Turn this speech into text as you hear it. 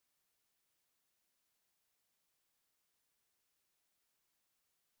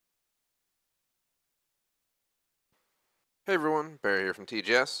Hey everyone, Barry here from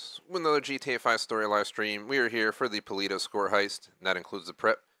TGS. With another GTA 5 story live stream, we are here for the Paleto score heist, and that includes the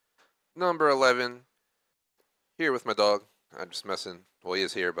prep. Number 11, here with my dog. I'm just messing, well he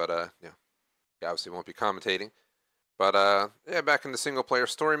is here, but yeah, he obviously won't be commentating. But yeah, back in the single player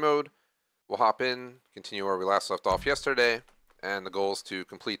story mode, we'll hop in, continue where we last left off yesterday, and the goal is to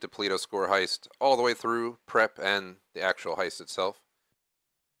complete the Paleto score heist all the way through, prep, and the actual heist itself.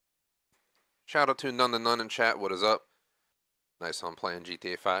 Shout out to None to None in chat, what is up? Nice on playing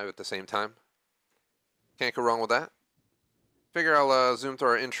GTA 5 at the same time. Can't go wrong with that. Figure I'll zoom through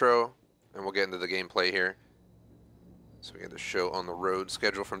our intro and we'll get into the gameplay here. So we get the show on the road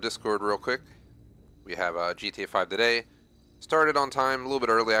schedule from Discord real quick. We have GTA 5 today. Started on time, a little bit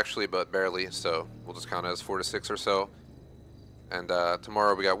early actually, but barely, so we'll just count it as 4 to 6 or so. And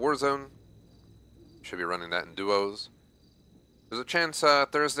tomorrow we got Warzone. Should be running that in duos. There's a chance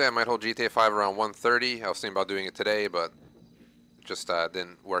Thursday I might hold GTA 5 around 1:30. I was thinking about doing it today, but it just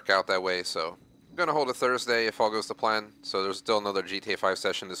didn't work out that way, so I'm going to hold it Thursday if all goes to plan. So there's still another GTA 5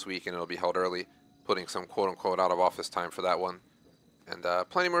 session this week, and it'll be held early, putting some quote-unquote out-of-office time for that one. And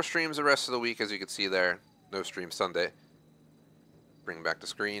plenty more streams the rest of the week, as you can see there. No stream Sunday. Bring back the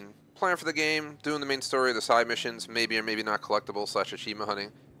screen. Plan for the game, doing the main story, the side missions, maybe or maybe not collectible / achievement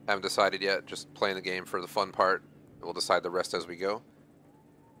hunting. Haven't decided yet, just playing the game for the fun part. And we'll decide the rest as we go.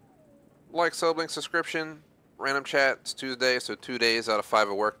 Like, sub, link, subscription. Random chat, it's Tuesday, so 2 days out of 5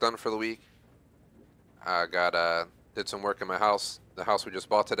 of work done for the week. I did some work in my house, the house we just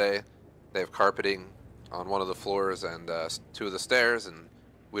bought today. They have carpeting on one of the floors and 2 of the stairs, and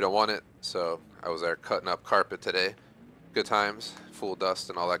we don't want it, so I was there cutting up carpet today. Good times, full dust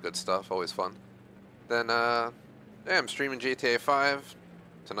and all that good stuff, always fun. Then, yeah, I'm streaming GTA 5.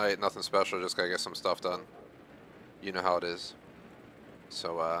 Tonight, nothing special, just gotta get some stuff done. You know how it is.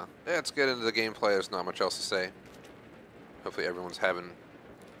 So, yeah, let's get into the gameplay. There's not much else to say. Hopefully everyone's having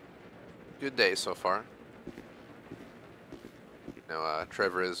a good day so far. You know,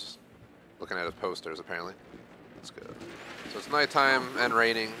 Trevor is looking at his posters, apparently. Let's go. So it's nighttime and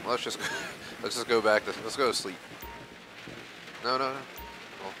raining. Let's just go back to, let's go to sleep. No. Well,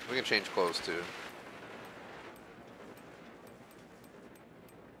 we can change clothes, too.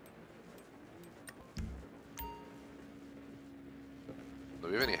 Do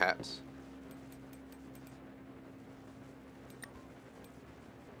we have any hats?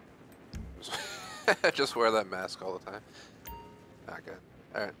 Just wear that mask all the time. Not good.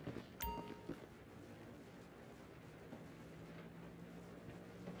 Alright.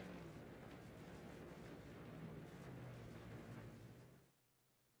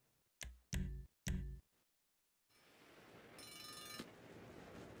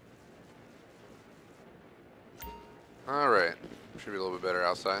 Alright. Should be a little bit better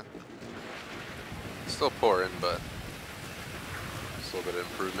outside. Still pouring, but just a little bit of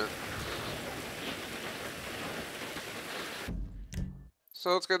improvement.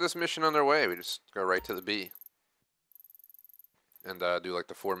 So let's get this mission underway. We just go right to the B. And do like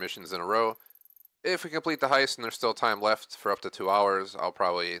the 4 missions in a row. If we complete the heist and there's still time left for up to 2 hours, I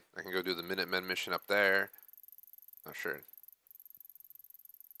can go do the Minutemen mission up there. Not sure.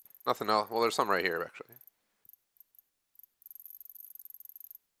 Nothing else. Well, there's some right here, actually.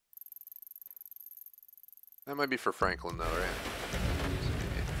 That might be for Franklin, though, right?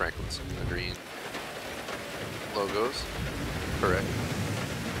 Franklin's the green logos. Correct.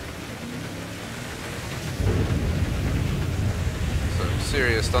 So,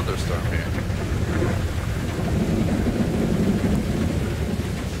 serious thunderstorm here.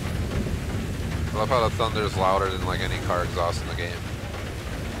 I love how the thunder is louder than like any car exhaust in the game.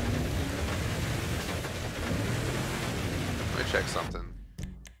 Let me check something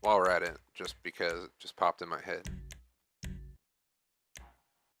while we're at it, just because it just popped in my head.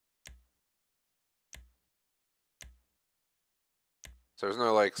 So there's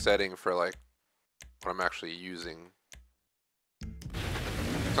no like setting for like what I'm actually using.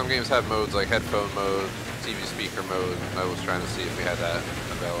 Some games have modes like headphone mode, TV speaker mode. I was trying to see if we had that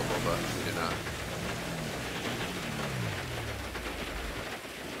available, but we did not.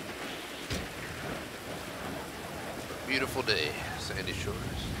 Beautiful day, Sandy Shores.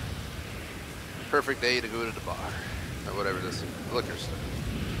 Perfect day to go to the bar. Or whatever this is, liquor store.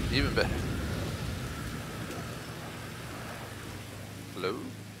 Even better. Hello?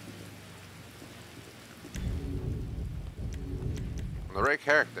 I'm the right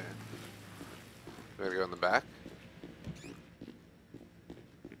character. Do I gotta go in the back?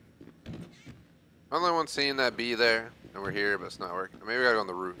 Only one seeing that B there, and we're here, but it's not working. Maybe we gotta go on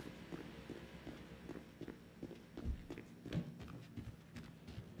the roof.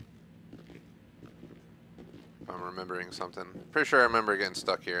 remembering something. Pretty sure I remember getting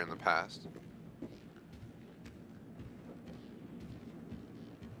stuck here in the past.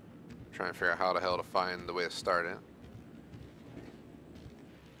 Trying to figure out how the hell to find the way to start it.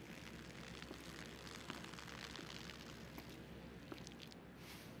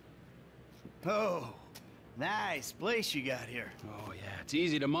 Oh, nice place you got here. Oh, yeah. It's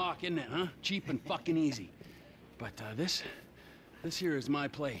easy to mock, isn't it, huh? Cheap and fucking easy. But this here is my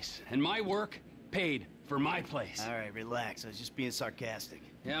place. And my work paid for my place. All right, relax. I was just being sarcastic.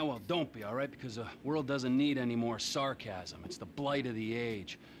 Yeah, well, don't be, all right? Because the world doesn't need any more sarcasm. It's the blight of the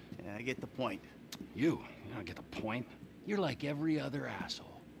age. Yeah, I get the point. You don't get the point. You're like every other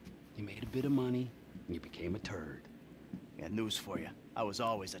asshole. You made a bit of money, and you became a turd. Got news for you. I was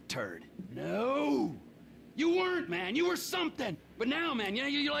always a turd. No! You weren't, man. You were something. But now, man,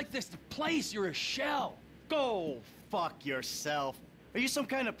 you're like this place. You're a shell. Go fuck yourself. Are you some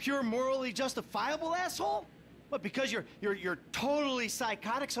kind of pure morally justifiable asshole? What, because you're totally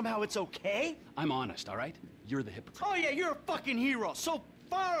psychotic, somehow it's okay? I'm honest, all right? You're the hypocrite. Oh yeah, you're a fucking hero. So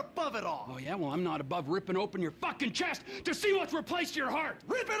far above it all. Oh yeah? Well, I'm not above ripping open your fucking chest to see what's replaced your heart.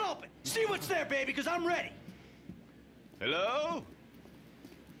 Rip it open. See what's there, baby, because I'm ready. Hello?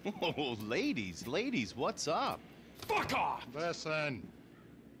 Oh, ladies, what's up? Fuck off! Listen,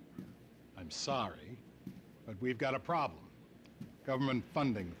 I'm sorry, but we've got a problem. Government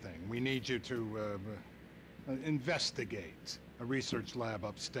funding thing. We need you to investigate a research lab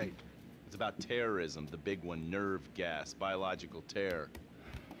upstate. It's about terrorism, the big one, nerve gas, biological terror.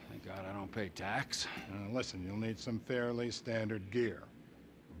 Thank God I don't pay tax. Listen, you'll need some fairly standard gear.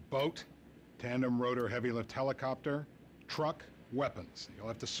 Boat, tandem rotor heavy lift helicopter, truck, weapons. You'll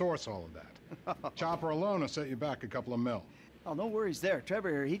have to source all of that. Chopper alone will set you back a couple of mil. Oh, no worries there. Trevor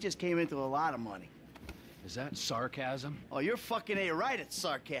here, he just came into a lot of money. Is that sarcasm? Oh, you're fucking right at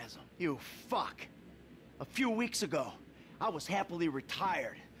sarcasm. You fuck. A few weeks ago, I was happily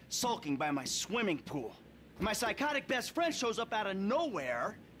retired, sulking by my swimming pool. My psychotic best friend shows up out of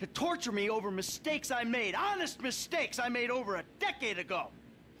nowhere to torture me over mistakes I made, honest mistakes I made over a decade ago.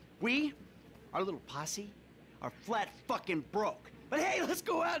 We, our little posse, are flat fucking broke. But hey, let's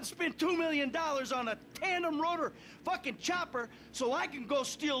go out and spend $2 million on a tandem rotor fucking chopper so I can go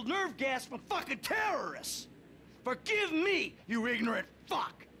steal nerve gas from fucking terrorists. Forgive me, you ignorant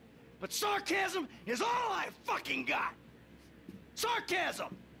fuck. But sarcasm is all I fucking got.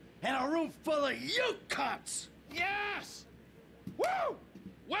 Sarcasm! And a room full of you cunts! Yes! Woo!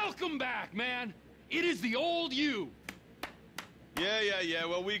 Welcome back, man. It is the old you. Yeah,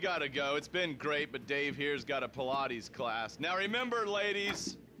 well, we gotta go. It's been great, but Dave here's got a Pilates class. Now remember,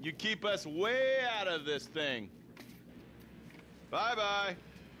 ladies, you keep us way out of this thing. Bye-bye.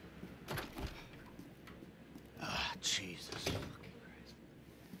 Ah, Jesus fucking Christ.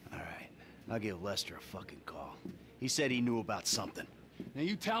 All right, I'll give Lester a fucking call. He said he knew about something. Now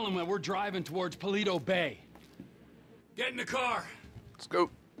you tell him that we're driving towards Paleto Bay. Get in the car. Let's go.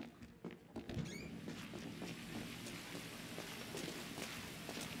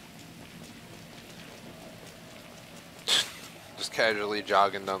 Just casually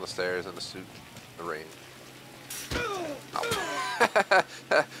jogging down the stairs in a suit in the rain. Oh.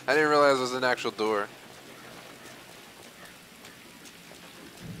 I didn't realize it was an actual door.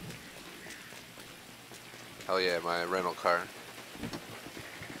 Hell yeah, my rental car.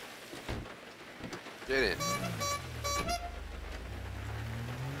 Get in.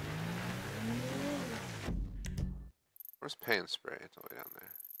 Where's paint spray? It's all the way down there.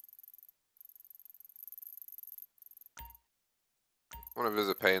 I want to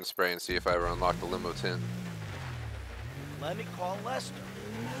visit Pay and Spray and see if I ever unlock the limo tin. Let me call Lester.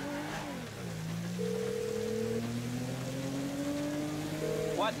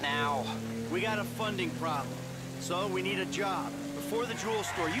 What now? We got a funding problem, so we need a job. Before the jewel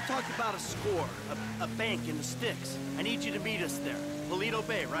store, you talked about a score, a bank in the sticks. I need you to meet us there. Paleto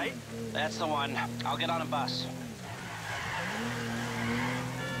Bay, right? That's the one. I'll get on a bus.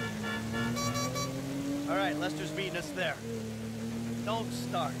 All right, Lester's meeting us there. Don't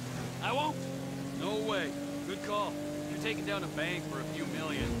start. I won't. No way. Good call. You're taking down a bank for a few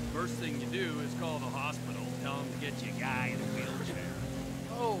million. First thing you do is call the hospital. Tell them to get you a guy in a wheelchair.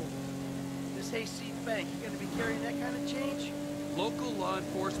 Oh, this hayseed bank, you gonna be carrying that kind of change? Local law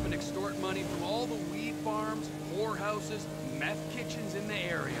enforcement extort money from all the weed farms, whorehouses, meth kitchens in the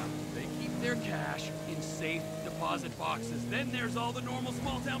area. They keep their cash in safe deposit boxes. Then there's all the normal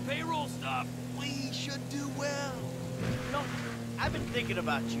small-town payroll stuff. We should do well. No, I've been thinking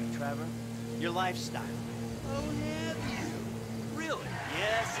about you, Trevor. Your lifestyle. Oh, have you? Really?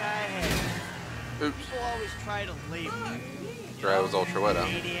 Yes, I have. Oops. People always try to label you. Sure, I was ultra wet out.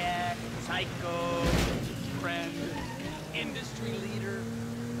 Maniac, psycho. friend, industry leader.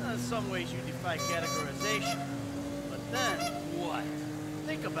 In some ways you defy categorization. But then, What?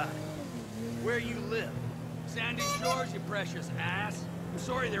 think about it. Where you live. Sandy Shores, you precious ass. I'm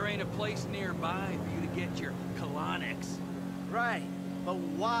sorry there ain't a place nearby for you to get your colonics. Right. But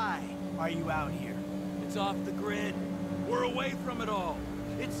why are you out here? It's off the grid. We're away from it all.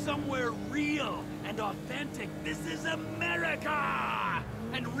 It's somewhere real and authentic. This is America!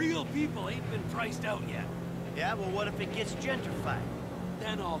 And real people ain't been priced out yet. Yeah, well, what if it gets gentrified?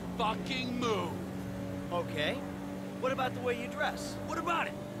 Then I'll fucking move. Okay. What about the way you dress? What about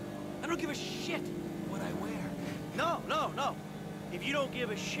it? I don't give a shit what I wear. No. If you don't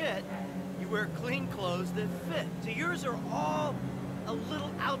give a shit, you wear clean clothes that fit. So yours are all a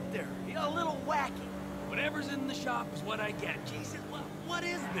little out there, you know, a little wacky. Whatever's in the shop is what I get. Jesus, what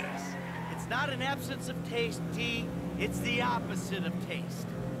is this? It's not an absence of taste, T. It's the opposite of taste.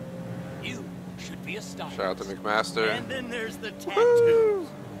 You should be a stylist. Shout out to McMaster. And then there's the tattoos,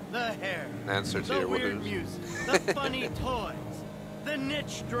 the hair, Answer to the your weird woos. music, the funny toys, the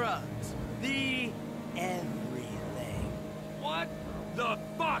niche drugs, the everything. What the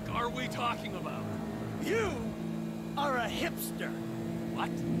fuck are we talking about? You are a hipster. What?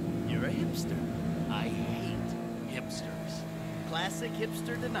 You're a hipster. I hate hipsters. Classic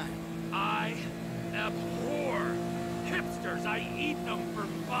hipster denial. I abhor hipsters. I eat them for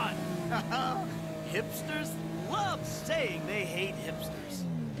fun. Hipsters love saying they hate hipsters.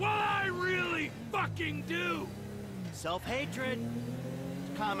 What I really fucking do. Self-hatred.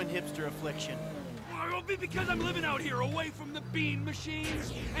 Common hipster affliction. It'll be because I'm living out here away from the bean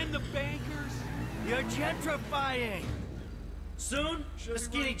machines and the bankers. You're gentrifying. Soon, the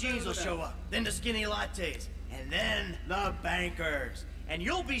skinny jeans will show up, then the skinny lattes, and then the bankers. And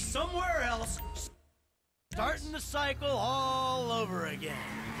you'll be somewhere else, starting the cycle all over again.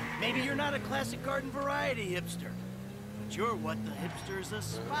 Maybe you're not a classic garden variety hipster, but you're what the hipsters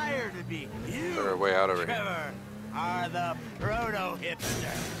aspire to be. You, They're way out over here. Trevor, are the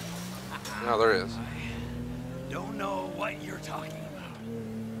proto-hipster. No, there is. Don't know what you're talking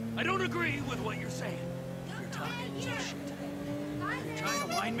about. I don't agree with what you're saying. You're talking some shit. You're trying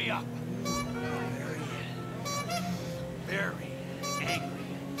to wind me up. Very angry.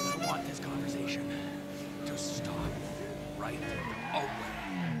 I want this conversation to stop right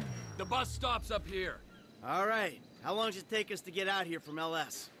away. The bus stops up here. All right, how long does it take us to get out here from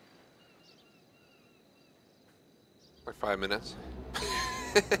LS? Like 5 minutes.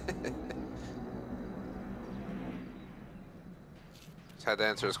 Just had to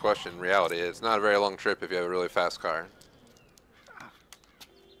answer his question. In reality, it's not a very long trip if you have a really fast car.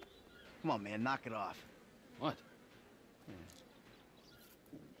 Come on, man, knock it off. What?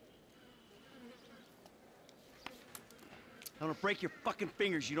 I'm gonna break your fucking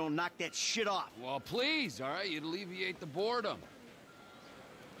fingers. You don't knock that shit off. Well, please, all right? You'd alleviate the boredom.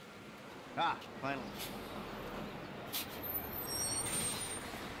 Ah, finally.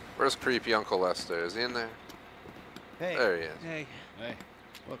 Where's creepy Uncle Lester? Is he in there? Hey. There he is. Hey, Hey.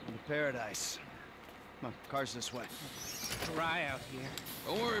 welcome to paradise. Come on, car's this way. Dry out here.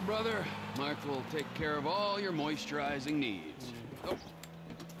 Don't worry, brother. Mark will take care of all your moisturizing needs. Oh.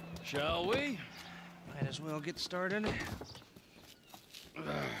 Shall we? Might as well get started.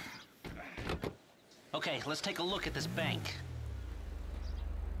 Okay, let's take a look at this bank.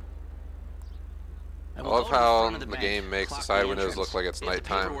 I love how the game makes the side windows look like it's If the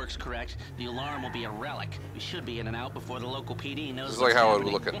nighttime. paperwork's correct, the alarm will be a relic. We should be in and out before the local PD knows This is what's like how it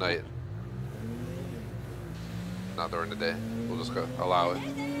happening. would look at night. Not during the day. We'll just go allow it.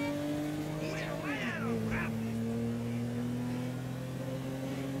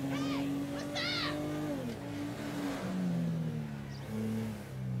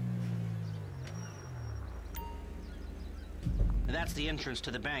 That's the entrance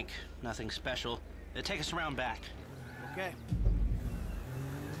to the bank. Nothing special. Take us around back. Okay.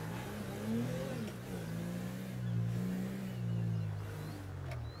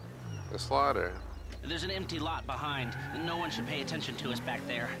 The slaughter. There's an empty lot behind. No one should pay attention to us back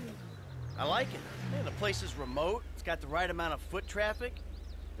there. I like it. Man, the place is remote. It's got the right amount of foot traffic.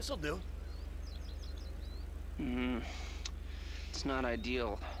 This'll do. It's not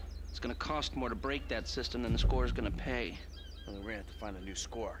ideal. It's gonna cost more to break that system than the score's gonna pay. Well, we're gonna have to find a new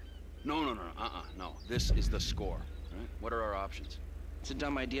score. No. No. This is the score. Right? What are our options? It's a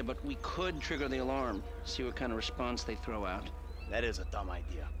dumb idea, but we could trigger the alarm. See what kind of response they throw out. That is a dumb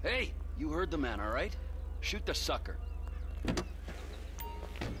idea. Hey, you heard the man, all right? Shoot the sucker.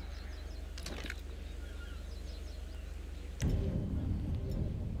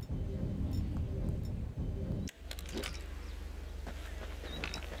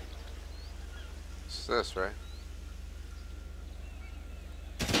 this, right?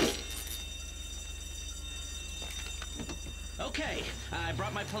 Okay, I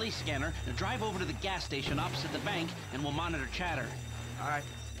brought my police scanner. Now drive over to the gas station opposite the bank, and we'll monitor chatter. All right.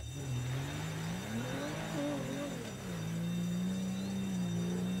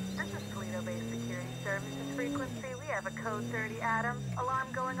 This is Paleto-based security services frequency. We have a code 30 Adam. Alarm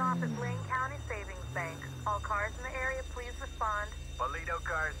going off at Blaine County Savings Bank. All cars in the area, please respond. Paleto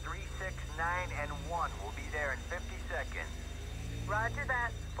cars 3, 6, 9, and 1 will be there in 50 seconds. Roger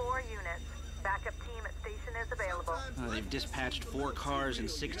that. 4 units. Backup team at station is available. They've dispatched 4 cars in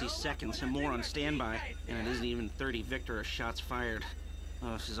 60 seconds and more on standby. And it isn't even 30 Victor or shots fired.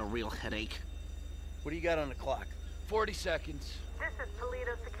 Oh, this is a real headache. What do you got on the clock? 40 seconds. This is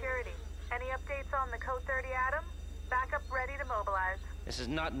Paleto Security. Any updates on the code 30 Adam? Backup ready to mobilize. This is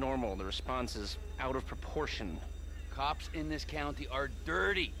not normal. The response is out of proportion. Cops in this county are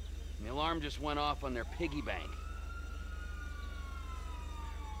dirty. And the alarm just went off on their piggy bank.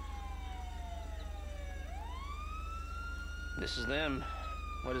 This is them.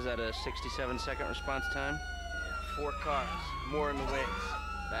 What is that, a 67-second response time? Yeah, 4 cars. More in the ways.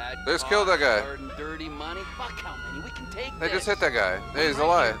 Bad Let's cops, kill that guy. hard and dirty money. Fuck how many. We can take They this. just hit that guy. Hey, he's Right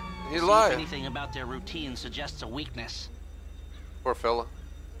alive. here. He's See if alive. anything about their routine suggests a weakness. Poor fella.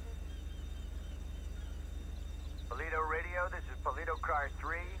 Paleto radio, this is Paleto car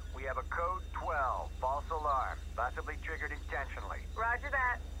 3. We have a code 12, false alarm, possibly triggered intentionally. Roger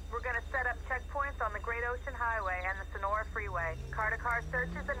that. We're gonna set up checkpoints on the Great Ocean Highway and the Sonora Freeway. Car-to-car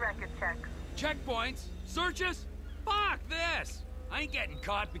searches and record checks. Checkpoints? Searches? Fuck this! I ain't getting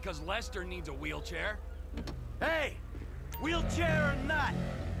caught because Lester needs a wheelchair. Hey! Wheelchair or not,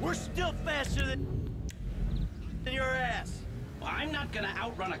 we're still faster than your ass. Well, I'm not gonna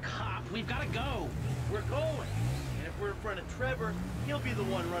outrun a cop. We've gotta go. We're going. And if we're in front of Trevor, he'll be the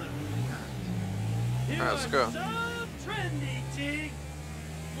one running from the cops. You Alright, let's are go. so trendy, T.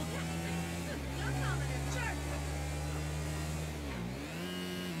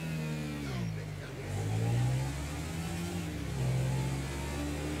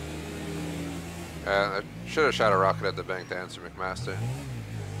 I should have shot a rocket at the bank to answer McMaster.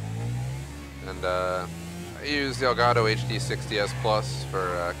 And I use the Elgato HD 60S Plus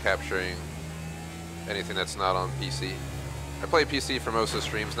for capturing anything that's not on PC. I play PC for most of the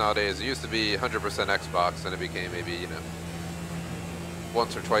streams nowadays. It used to be 100% Xbox, and it became maybe, you know,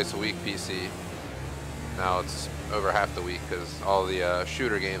 once or twice a week PC. Now it's over half the week because all the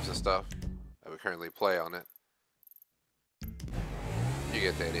shooter games and stuff that we currently play on it. You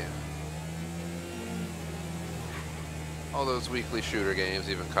get the idea. All those weekly shooter games,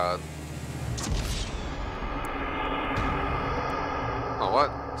 even COD. Oh,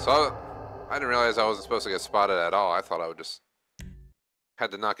 what? So I didn't realize I wasn't supposed to get spotted at all. I thought I would just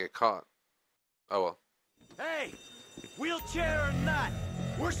had to not get caught. Oh well. Hey! Wheelchair or not,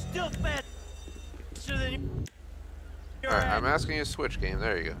 we're still faster than your Alright, ass. I'm asking you to switch game.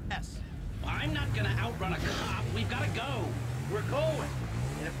 There you go. Well, I'm not gonna outrun a cop. We've gotta go. We're going.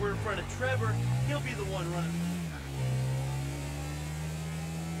 And if we're in front of Trevor, he'll be the one running.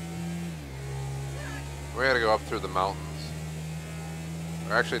 We gotta go up through the mountains.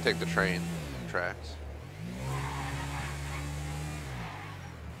 Or actually take the train tracks.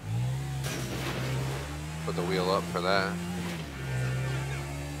 Put the wheel up for that.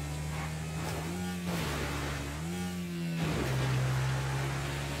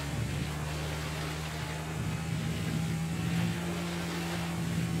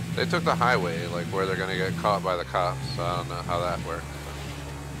 They took the highway, like where they're gonna get caught by the cops, so I don't know how that works.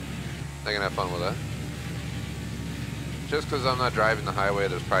 They can have fun with that. Just because I'm not driving the highway,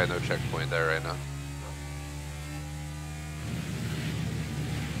 there's probably no checkpoint there right now.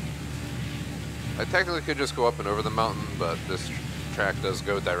 I technically could just go up and over the mountain, but this track does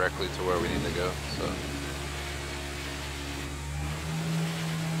go directly to where we need to go, so.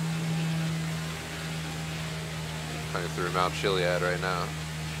 Coming through Mount Chiliad right now.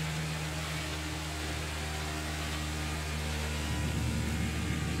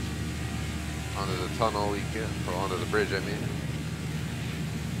 Onto the tunnel we get, or onto the bridge, I mean.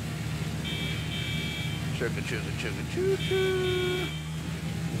 Chugga chugga chugga choo choo.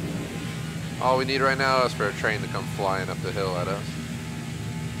 All we need right now is for a train to come flying up the hill at us.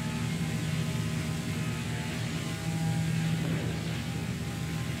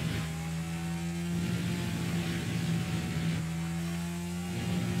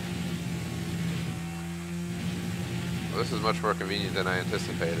 Well, this is much more convenient than I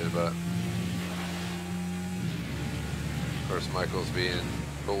anticipated, but of course Michael's being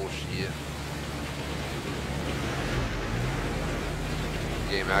bullshit.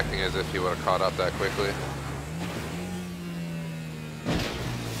 game acting as if he would have caught up that quickly.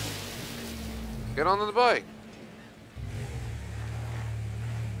 Get onto the bike.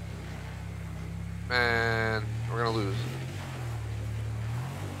 Man, we're gonna lose.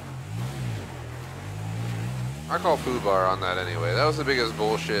 I call food bar on that anyway. That was the biggest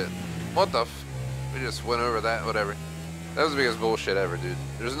bullshit. What the f? We just went over that, whatever. That was the biggest bullshit ever, dude.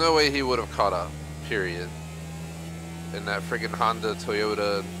 There's no way he would have caught up, period. In that freaking Honda,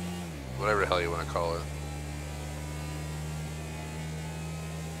 Toyota, whatever the hell you want to call it.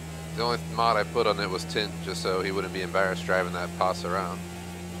 The only mod I put on it was tint, just so he wouldn't be embarrassed driving that Pass around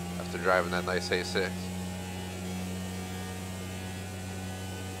after driving that nice A6.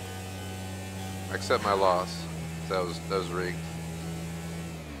 I accept my loss. That was rigged.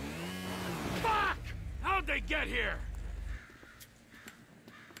 Fuck! How'd they get here?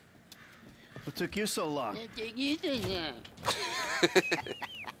 What took you so long?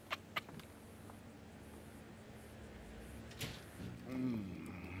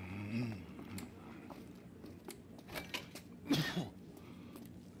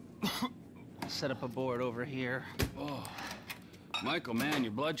 Set up a board over here. Oh. Michael, man,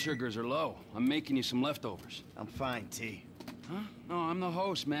 your blood sugars are low. I'm making you some leftovers. I'm fine, T. Huh? No, I'm the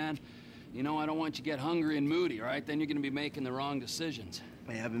host, man. You know, I don't want you to get hungry and moody, all right? Then you're gonna be making the wrong decisions.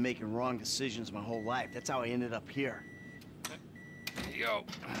 Man, I've been making wrong decisions my whole life. That's how I ended up here. Here you go.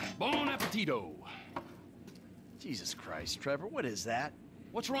 Bon appetito. Jesus Christ, Trevor, what is that?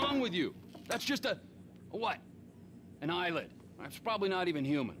 What's wrong with you? That's just a what? An eyelid. It's probably not even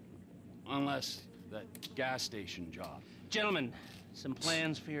human. Unless that gas station job. Gentlemen, some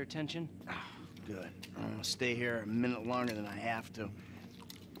plans for your attention? Good. I'm gonna stay here a minute longer than I have to.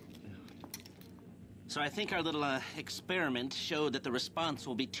 So I think our little experiment showed that the response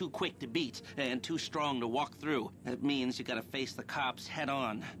will be too quick to beat and too strong to walk through. That means you gotta face the cops head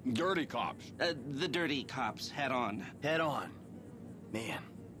on. Dirty cops. The dirty cops head on. Head on. Man,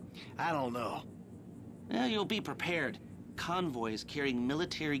 I don't know. Well, you'll be prepared. Convoys carrying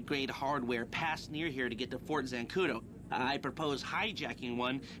military-grade hardware pass near here to get to Fort Zancudo. I propose hijacking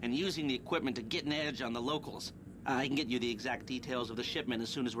one and using the equipment to get an edge on the locals. I can get you the exact details of the shipment as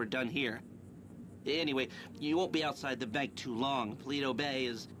soon as we're done here. Anyway, you won't be outside the bank too long. Paleto Bay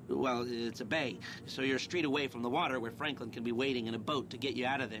is, well, it's a bay, so you're a street away from the water where Franklin can be waiting in a boat to get you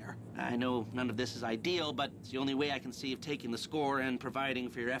out of there. I know none of this is ideal, but it's the only way I can see of taking the score and providing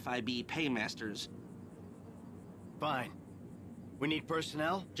for your FIB paymasters. Fine. We need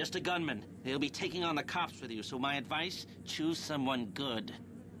personnel? Just a gunman. They'll be taking on the cops with you, so my advice, choose someone good.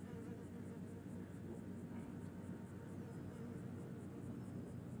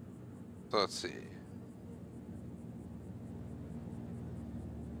 Let's see.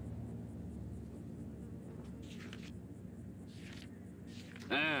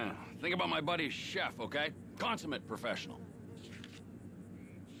 Think about my buddy Chef, okay? Consummate professional.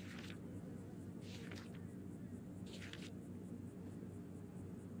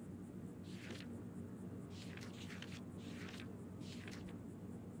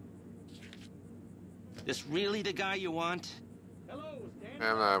 This really the guy you want?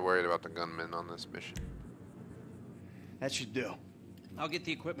 I'm not worried about the gunmen on this mission. That should do. I'll get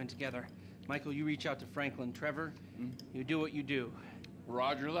the equipment together. Michael, you reach out to Franklin. Trevor, you do what you do.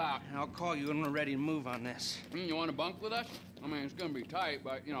 Roger that. I'll call you when we're ready to move on this. You want to bunk with us? I mean, it's gonna be tight,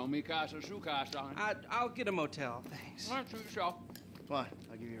 but, you know, mi casa, su casa. I'll get a motel, thanks. All right, suit yourself. Fine,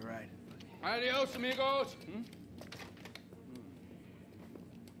 I'll give you a ride. Adios, amigos.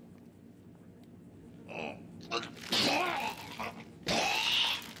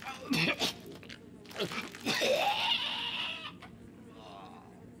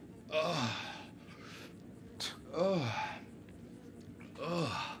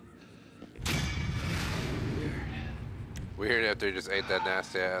 Weird after he just ate that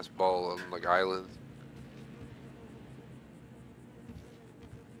nasty ass ball on like islands.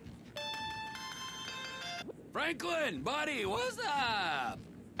 Franklin, buddy, what's up?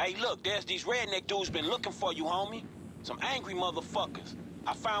 Hey, look, there's these redneck dudes been looking for you, homie. Some angry motherfuckers.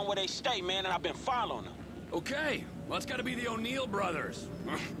 I found where they stay, man, and I've been following them. Okay, well, it's gotta be the O'Neill brothers.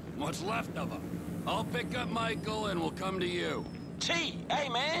 What's left of them. I'll pick up Michael and we'll come to you. T, hey,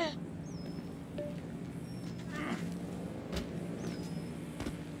 man.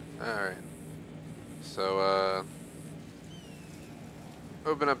 Alright. So,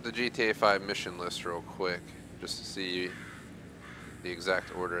 open up the GTA 5 mission list real quick, just to see the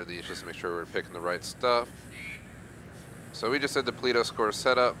exact order of these, just to make sure we're picking the right stuff. So we just did the Paleto score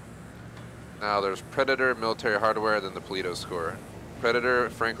setup. Now there's Predator, military hardware, then the Paleto score. Predator,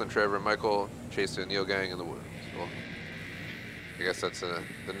 Franklin, Trevor, Michael, chase the O'Neill gang in the woods. Well, I guess that's the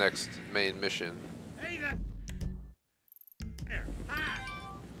next main mission. Hey there. Hi.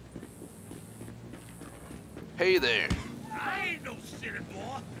 Hey there. I ain't no silly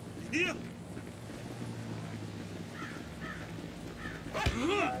boy. Yeah.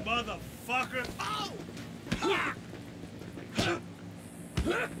 Motherfucker.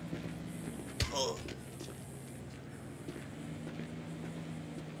 Oh.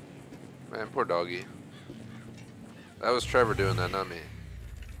 Man, poor doggy. That was Trevor doing that, not me.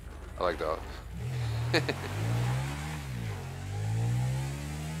 I like dogs. It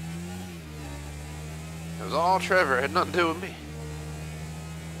was all Trevor. It had nothing to do with me.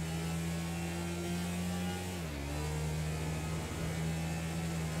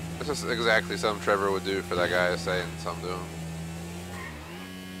 This is exactly something Trevor would do for that guy saying something to him.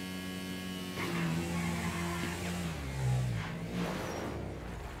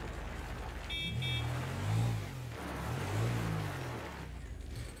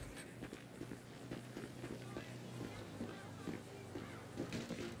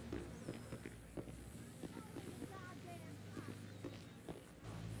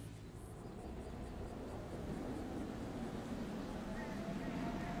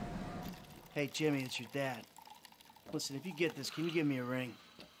 Hey, Jimmy, it's your dad. Listen, if you get this, can you give me a ring?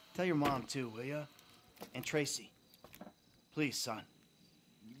 Tell your mom, too, will ya? And Tracy. Please, son.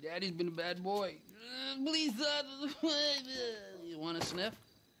 Your daddy's been a bad boy. Please, son. You want a sniff?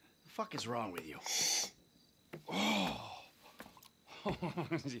 The fuck is wrong with you? Oh.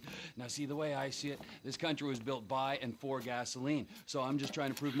 Now, see, the way I see it, this country was built by and for gasoline. So I'm just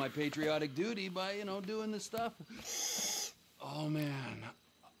trying to prove my patriotic duty by, you know, doing this stuff. Oh, man.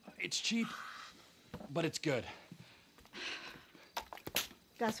 It's cheap, but it's good.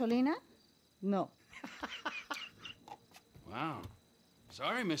 Gasolina? No. Wow.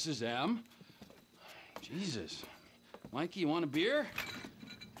 Sorry, Mrs. M. Jesus. Mikey, you want a beer?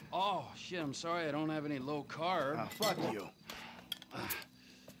 Oh, shit, I'm sorry I don't have any low carb. Oh, fuck you.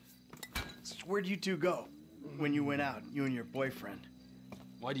 So where'd you two go when you went out, you and your boyfriend?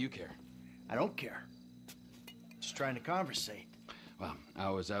 Why do you care? I don't care. Just trying to conversate. Well, I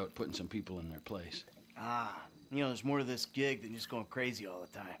was out putting some people in their place. Ah, you know, there's more to this gig than just going crazy all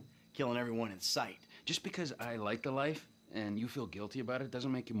the time, killing everyone in sight. Just because I like the life and you feel guilty about it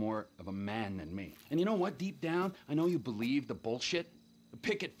doesn't make you more of a man than me. And you know what? Deep down, I know you believe the bullshit. The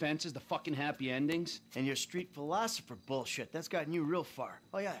picket fences, the fucking happy endings. And your street philosopher bullshit, that's gotten you real far.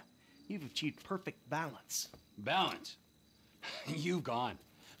 Oh, yeah, you've achieved perfect balance. Balance? You've gone.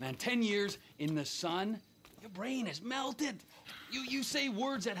 Man, 10 years in the sun, your brain is melted. You say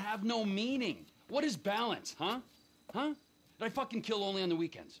words that have no meaning. What is balance, huh? Huh? Did I fucking kill only on the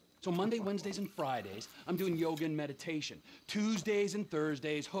weekends? So Monday, Wednesdays, and Fridays, I'm doing yoga and meditation. Tuesdays and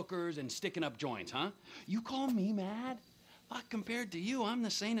Thursdays, hookers and sticking up joints, huh? You call me mad? Fuck, compared to you, I'm the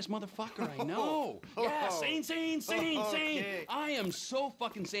sanest motherfucker I know. Yeah, sane. Okay. I am so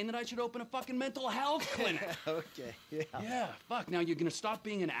fucking sane that I should open a fucking mental health clinic. Okay, yeah. Yeah, fuck, now you're gonna stop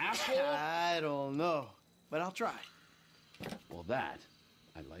being an asshole? I don't know, but I'll try. Well, that,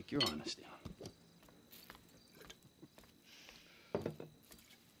 I like your honesty on.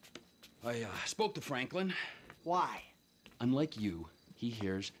 I spoke to Franklin. Why? Unlike you, he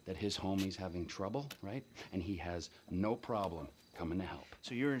hears that his homie's having trouble, right? And he has no problem coming to help.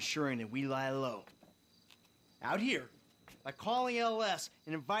 So you're ensuring that we lie low. Out here, by calling LS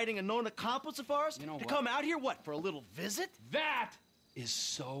and inviting a known accomplice of ours to come out here, what, for a little visit? That is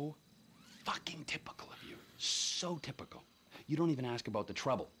so fucking typical of you. So typical. You don't even ask about the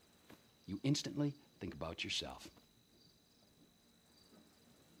trouble. You instantly think about yourself.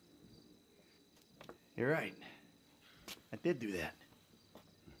 You're right. I did do that.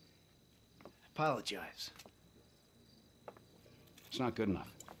 Apologize. It's not good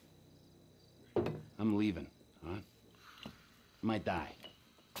enough. I'm leaving, huh? I might die.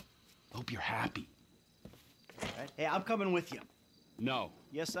 Hope you're happy. Right. Hey, I'm coming with you. No.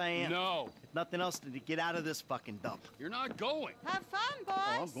 Yes, I am. No. If nothing else, to get out of this fucking dump. You're not going. Have fun, boys.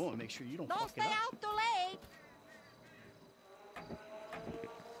 Oh, I'm going. Make sure you don't fuck stay it up. out too late.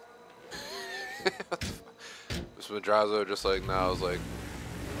 This Madrazo just like now is like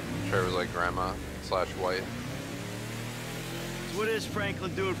Trevor's like grandma / wife. So what is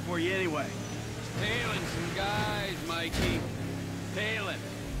Franklin doing for you anyway? Tailing some guys, Mikey. Tailing.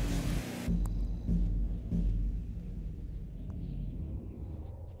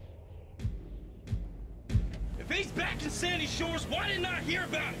 If he's back in Sandy Shores, why didn't I hear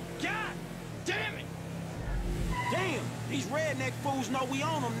about it? God damn it! Damn, these redneck fools know we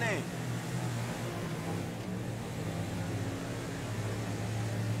own them now.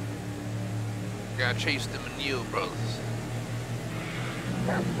 Gotta chase them and you, brothers.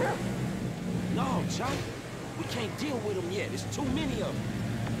 No, Chop. We can't deal with them yet. There's too many of them.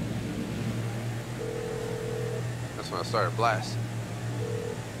 That's when I started blasting.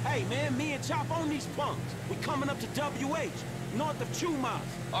 Hey, man, me and Chop on these punks. We coming up to WH, north of Chumas.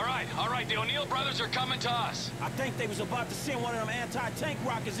 All right. The O'Neill brothers are coming to us. I think they was about to send one of them anti-tank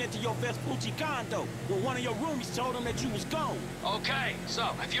rockets into your Vespucci condo when one of your roomies told them that you was gone. Okay,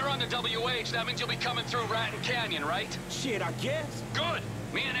 so if you're on the WH, that means you'll be coming through Ratton Canyon, right? Shit, I guess. Good.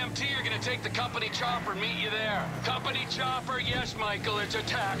 Me and MT are gonna take the company chopper and meet you there. Company chopper, yes, Michael, it's a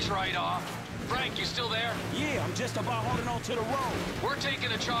tax write-off. Frank, you still there? Yeah, I'm just about holding on to the road. We're taking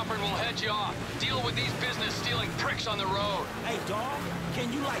the chopper and we'll head you off. Deal with these business-stealing pricks on the road. Hey, dawg,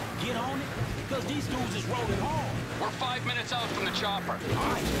 can you, like, get on it? Because these dudes is rolling hard. We're 5 minutes out from the chopper.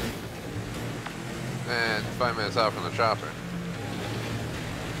 All right. And 5 minutes out from the chopper.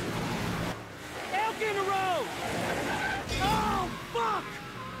 Elk in the road! Oh, fuck!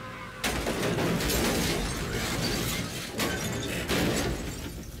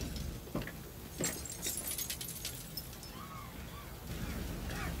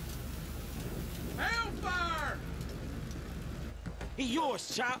 Hellfire! He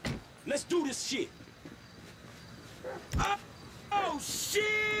yours, Chop. Let's do this shit. Oh,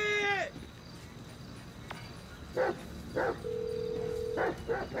 shit!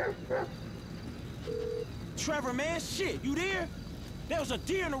 Trevor, man, shit, you there? There was a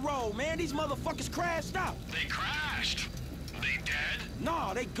deer in the road, man. These motherfuckers crashed out. They crashed? They dead?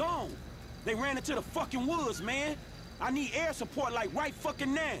 Nah, they gone. They ran into the fucking woods, man. I need air support like right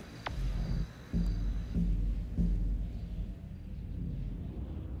fucking now.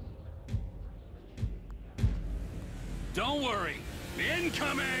 Don't worry.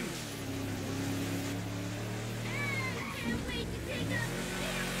 Incoming!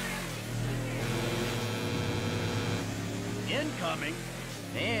 Incoming?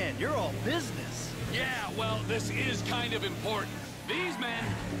 Man, you're all business. Yeah, well, this is kind of important. These men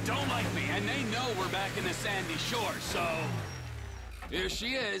don't like me, and they know we're back in the sandy shore, so... Here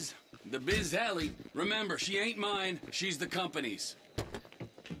she is, the Biz Helly. Remember, she ain't mine, she's the company's.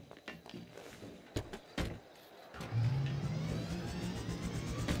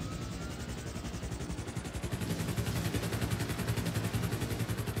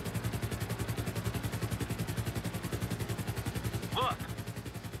 Look,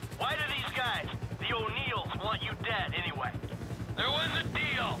 why do these guys, the O'Neills, want you dead anyway? There was a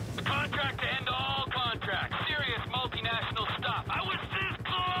deal. A contract to end all contracts. Serious multinational stuff. I was this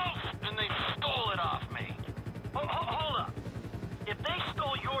close! And they stole it off me. Hold up. If they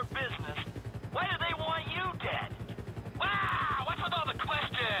stole your business, why do they want you dead? Wow! What's with all the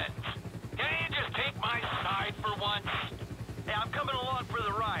questions? Can't you just take my side for once? Hey, I'm coming along for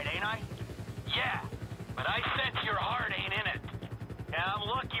the ride, ain't I? Yeah, but I sense your heart ain't in it. Yeah, I'm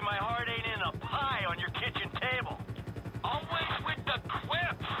lucky my heart ain't in a pie on your kitchen table. Always with the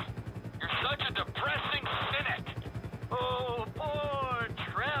quips. You're such a depressing cynic. Oh, poor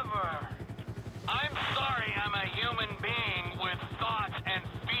Trevor. I'm sorry I'm a human being with thoughts and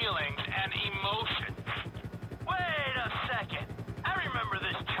feelings and emotions. Wait a second. I remember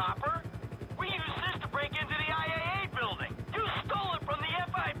this chopper. We used this to break into the IAA building. You stole it from the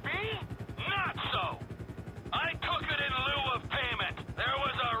FIB? Not so. I took it in lieu of payment. There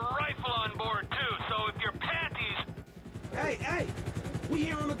was a rifle on board too, so if your panties... Hey, we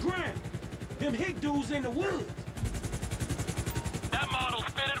here on the ground. Them hick dudes in the woods. That model's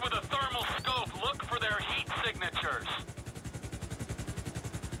fitted with a thermal scope. Look for their heat signatures.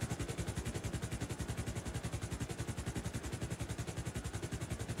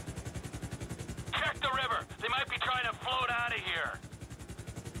 Check the river. They might be trying to float out of here.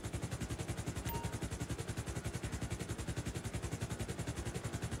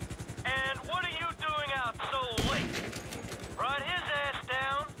 And what are you doing out so late? Brought his ass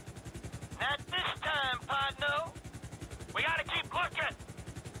down. Not this time, Podno. We gotta keep looking.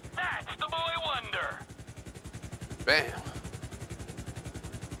 That's the boy wonder. Bam.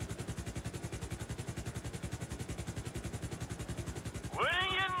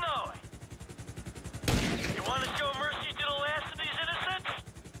 Wouldn't you know it? You want to show mercy to the last of these innocents?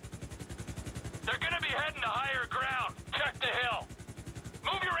 They're gonna be heading to higher ground. Check the hill.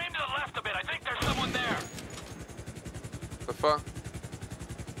 Move your aim to the left a bit. I think there's someone there. The fuck?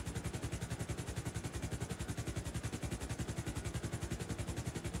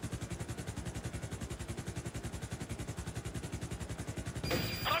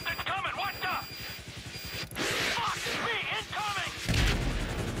 Something's coming. What the? Fuck me! Incoming!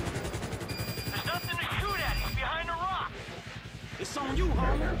 There's nothing to shoot at. He's behind a rock. It's on you,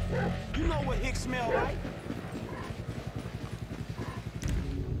 homie. You know what hick smell like.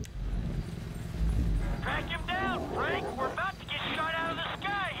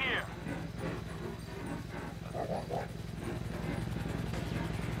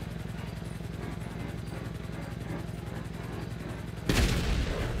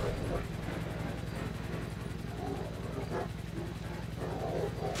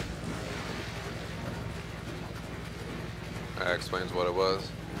 explains what it was.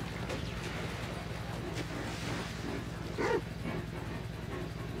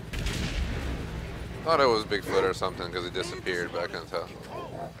 Thought it was Bigfoot or something because he disappeared, but I couldn't tell.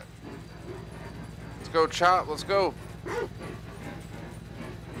 Let's go, Chop. Let's go.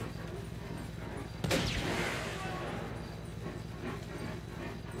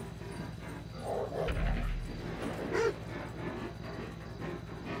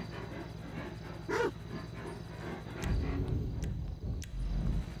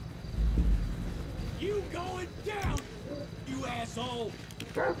 You going down, you asshole!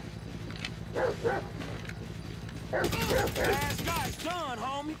 Last guy's done,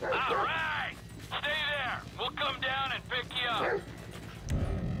 homie. All right. Stay there. We'll come down and pick you up.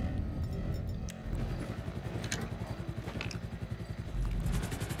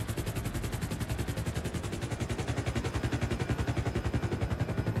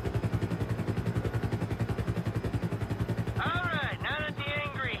 All right. Now that the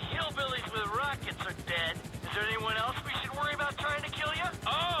angry hillbillies with rockets are dead, is there anyone else we should worry about trying to kill you?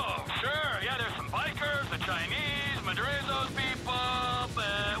 Oh, sure. Yeah, there's some bikers, the Chinese, Madrizo's people,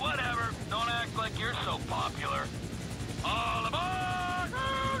 but whatever. Don't act like you're so popular. All aboard!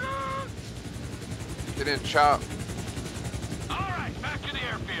 Get in, Chop. All right, back to the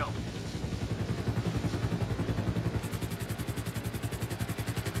airfield.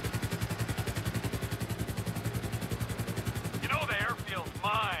 You know the airfield's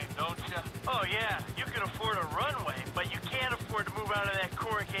mine, don't you? Oh, yeah. You can afford a runway, but you can't afford to move out of that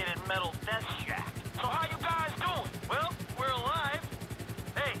corrugated metal death shack. So how you guys doing? Well, we're alive.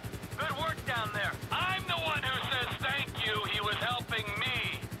 Hey, good work down there. I'm the one who says thank you. He was helping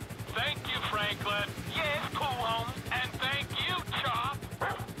me. Thank you, Franklin. Yeah, it's cool, home. And thank you, Chop.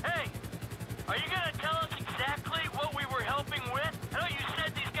 Hey, are you gonna tell us exactly what we were helping with? I know you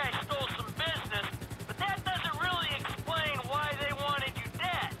said these guys stole some business, but that doesn't really explain why they wanted you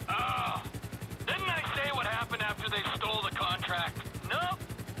dead. Oh, didn't I say what happened after they stole the contract? Nope,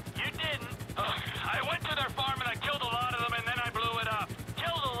 you didn't. I went to their farm and I killed a lot of them and then I blew it up.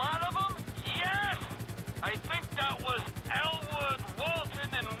 Killed a lot of them? Yes! I think that was Elwood, Walton,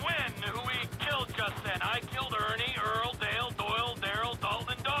 and Wynn who we killed just then. I killed Ernie, Earl, Dale, Doyle, Daryl,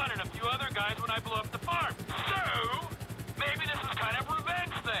 Dalton, and Don, and a few other guys when I blew up the farm. So, maybe this is kind of a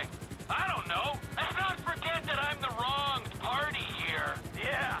revenge thing. I don't know. Let's not forget that I'm the wrong party here.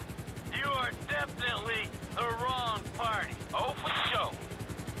 Yeah, you are definitely the wrong party. Oh, for sure.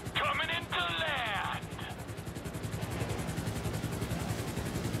 Coming into land.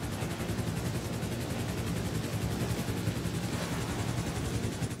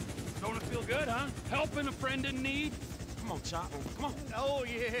 Don't it feel good, huh? Helping a friend in need? Come on, Chop. Come on. Oh,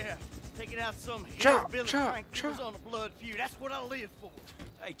 yeah. Taking out some Chop, hillbilly chop, crank that was on a blood feud. That's what I live for.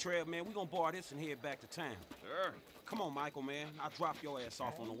 Hey, Trev, man, we gonna borrow this and head back to town. Sure. Come on, Michael, man. I'll drop your ass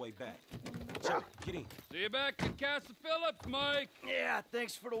off on the way back. Chop, get in. See you back at Castle Phillips, Mike. Yeah,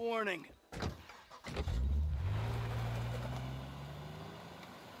 thanks for the warning.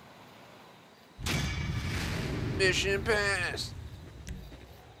 Mission passed.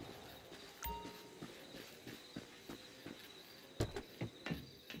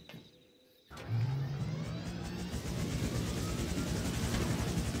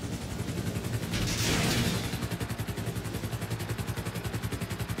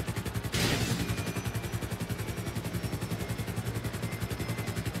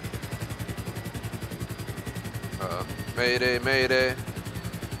 Mayday, mayday.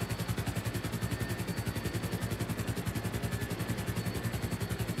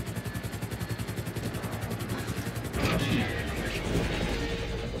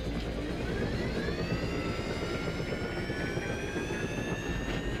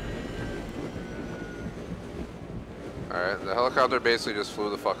 Alright, the helicopter basically just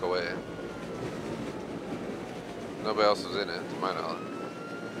flew the fuck away. Nobody else was in it, to my knowledge.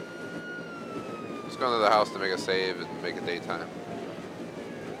 Let's go into the house to make a save and make it daytime.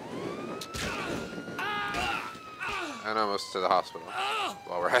 And almost to the hospital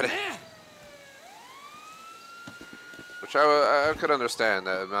while we're at it. Which I could understand,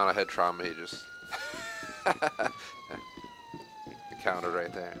 the amount of head trauma he just encountered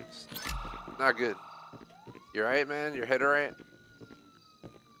right there. It's not good. You alright, man? Your head alright?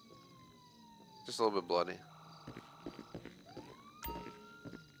 Just a little bit bloody.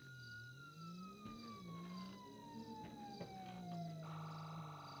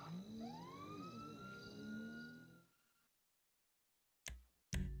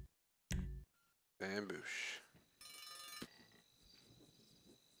 Bamboosh.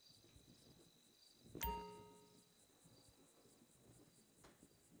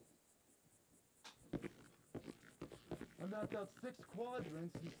 mapped out 6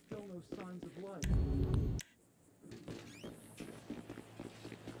 quadrants and still no signs of life.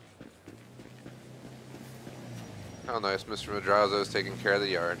 Oh, nice. Mr. Madrazo is taking care of the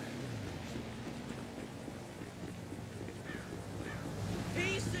yard.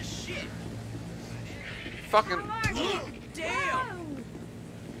 Piece of shit! Fucking. Damn!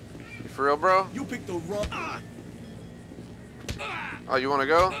 You for real, bro? You picked the wrong. Oh, you want to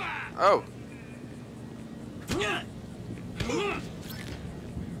go? Oh.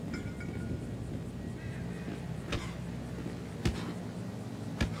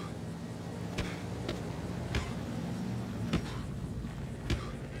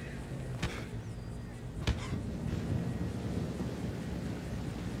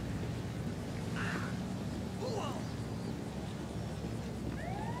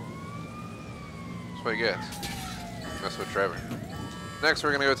 That's what he gets. Mess with Trevor. Next,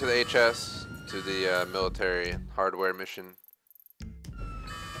 we're gonna go to the HS, to the military hardware mission.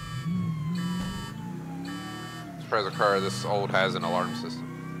 Surprised the car this old has an alarm system.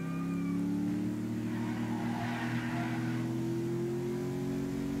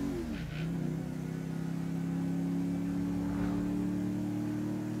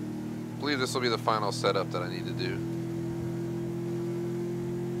 I believe this will be the final setup that I need to do.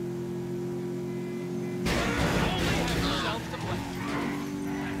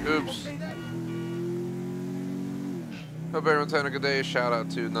 Oops. Hope everyone's having a good day. Shout out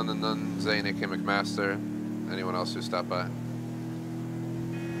to None, Zane, aka McMaster. Anyone else who stopped by.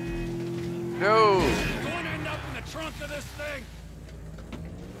 No! Going to end up in the trunk of this thing!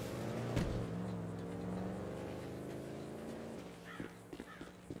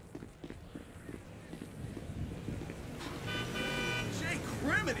 Jay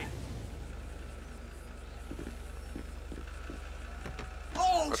Criminy!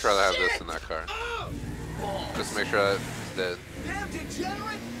 Oh, I'd rather have this in that car. Just to make sure that it's dead. Damn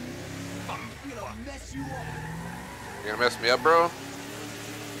degenerate! I'm gonna mess you up. You gonna mess me up, bro?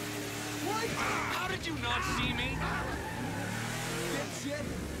 What? How did you not see me? Dipshit.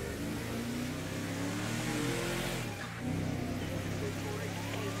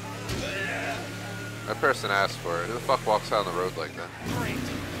 That person asked for it. Who the fuck walks out on the road like that? Great.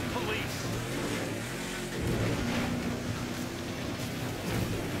 Police.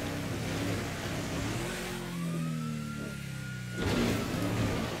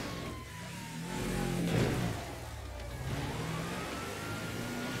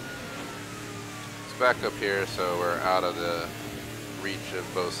 Back up here so we're out of the reach of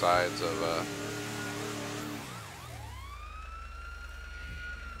both sides of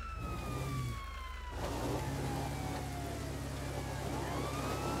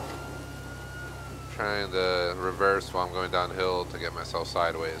trying to reverse while I'm going downhill to get myself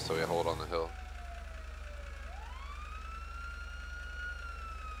sideways so we hold on the hill.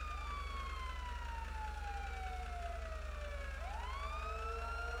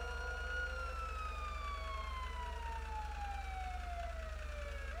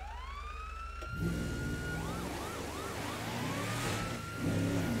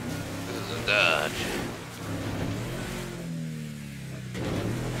 Dodge.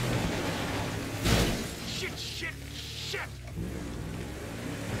 Shit, shit, shit!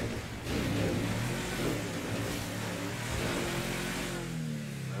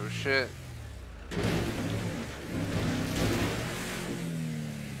 Oh shit.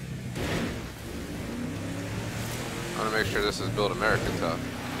 I want to make sure this is Build America tough.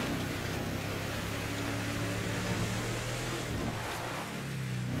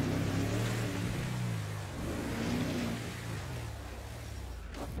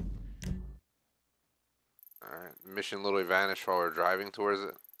 Mission literally vanished while we're driving towards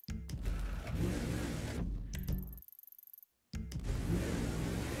it.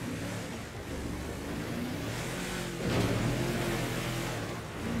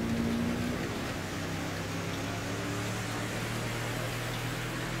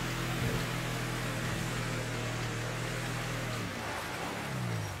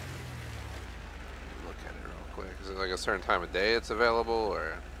 Look at it real quick. Is it like a certain time of day it's available,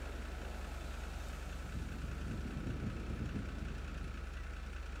 or?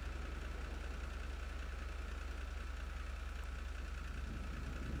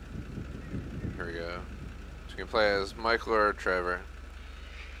 Here we go. So you can play as Michael or Trevor.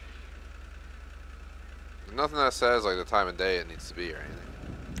 There's nothing that says like the time of day it needs to be or anything.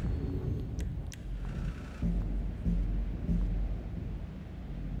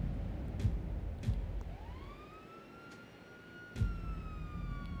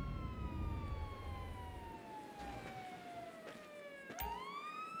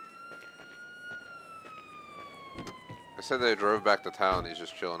 I said they drove back to town. He's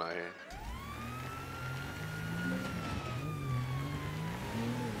just chilling out here.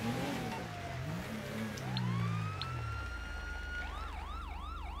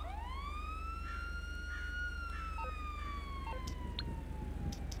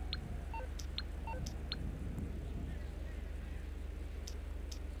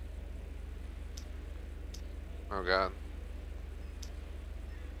 Oh God.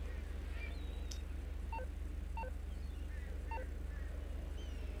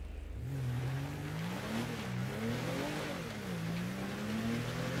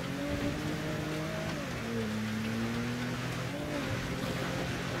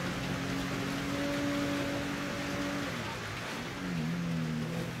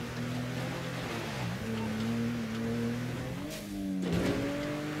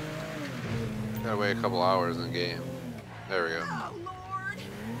 Gotta wait a couple hours in game. There we go. Oh, Lord!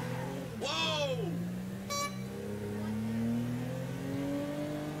 Whoa!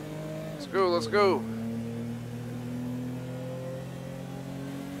 Let's go, let's go.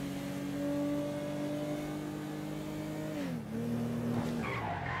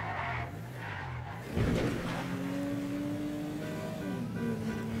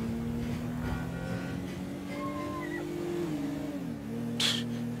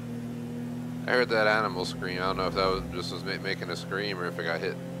 I heard that animal scream. I don't know if that was just was making a scream or if it got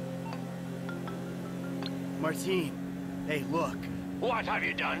hit. Martine, hey, look. What have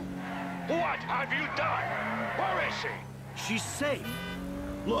you done? What have you done? Where is she? She's safe.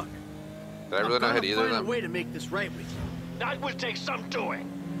 Look. Did I really not hit either of them? Find a way to make this right with you. That will take some doing.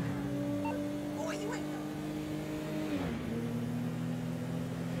 Boy, you ain't...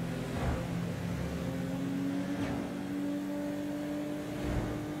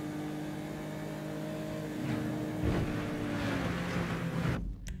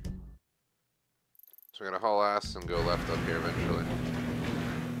 So we're gonna haul ass and go left up here eventually.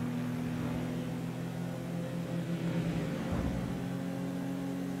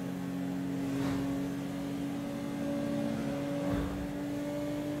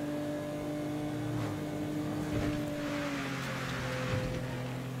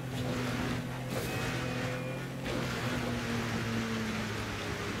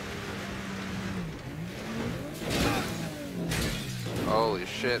 Holy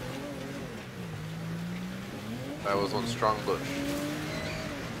shit. That was one strong bush.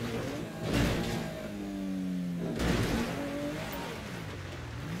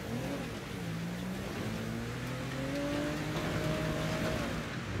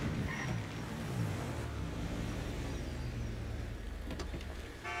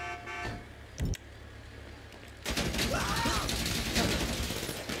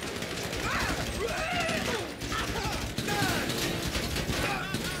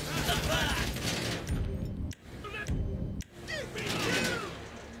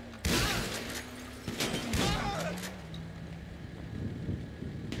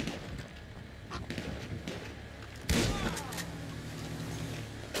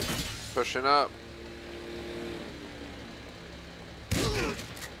 Pushing up.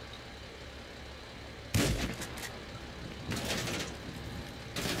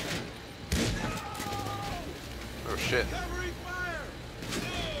 Oh shit.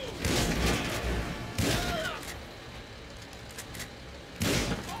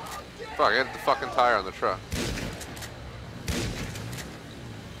 Fuck, I hit the fucking tire on the truck.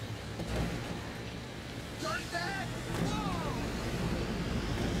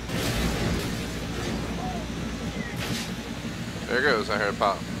 There goes, I heard it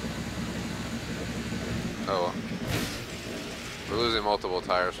pop. Oh well. We're losing multiple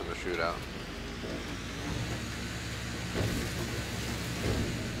tires from the shootout.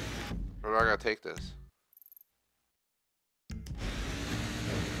 Where do I gotta take this?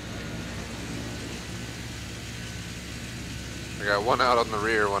 I got one out on the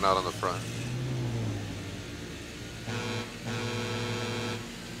rear, one out on the front.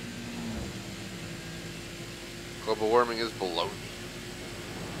 Global warming is baloney.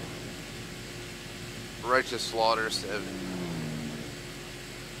 Righteous slaughter 7.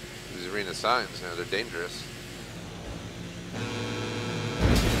 These arena signs, you know, they're dangerous.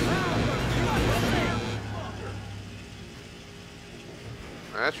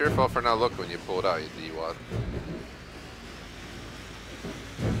 That's your fault for not looking when you pulled out, you D-Wad.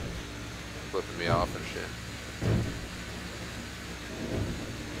 Flipping me off and shit.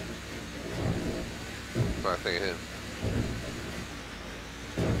 I think of him.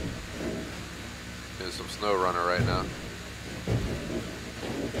 Doing some snow runner right now.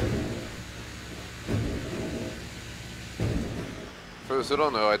 For those who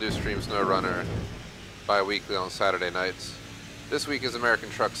don't know, I do stream snow runner bi-weekly on Saturday nights. This week is American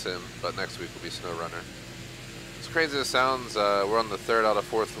Truck Sim, but next week will be SnowRunner. As crazy as it sounds, we're on the 3rd out of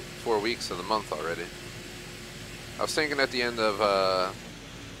 4 weeks of the month already. I was thinking at the end of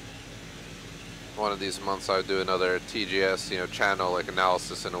one of these months I would do another TGS, channel like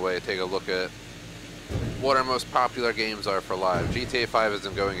analysis in a way, take a look at what our most popular games are for live. GTA 5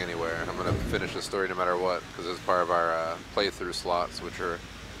 isn't going anywhere. I'm going to finish the story no matter what, because it's part of our playthrough slots, which are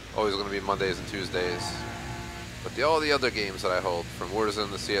always going to be Mondays and Tuesdays. But all the other games that I hold, from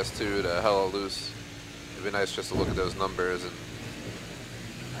Warzone to CS2 to Hella Loose, it'd be nice just to look at those numbers, and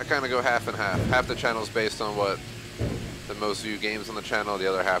I kind of go half and half. Half the channel's based on what the most viewed games on the channel, the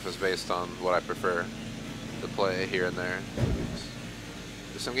other half is based on what I prefer to play here and there.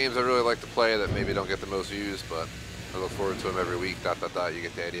 There's some games I really like to play that maybe don't get the most views, but I look forward to them every week, ... You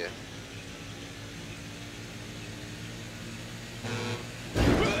get the idea.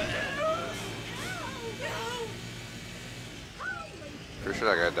 Pretty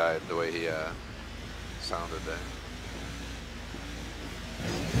sure that guy died the way he sounded there.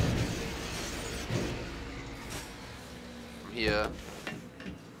 From here.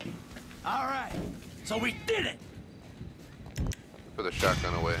 All right, so we did it. Put the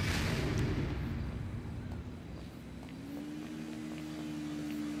shotgun away.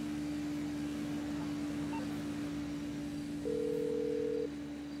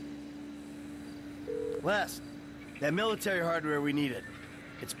 Wes, that military hardware we needed.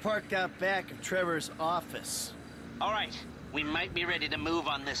 It's parked out back of Trevor's office. All right, we might be ready to move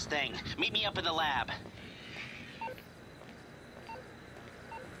on this thing. Meet me up in the lab.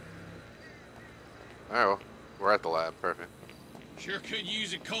 Alright, well, we're at the lab. Perfect. Sure could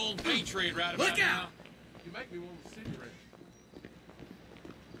use a cold Patriot right about now. You make me want a cigarette.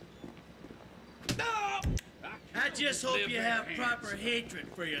 No! I just hope you have proper hatred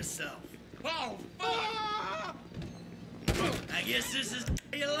for yourself. Oh, fuck! I guess this is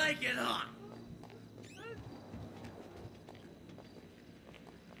you like it, huh?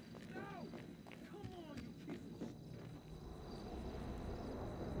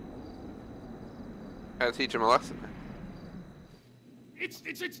 Gotta teach him a lesson.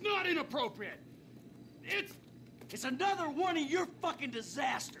 It's not inappropriate. It's another one of your fucking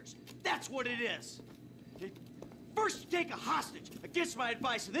disasters. That's what it is. First you take a hostage against my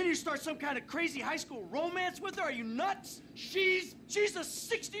advice, and then you start some kind of crazy high school romance with her. Are you nuts? She's a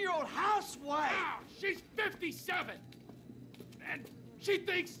 60-year-old housewife. Wow, she's 57. And she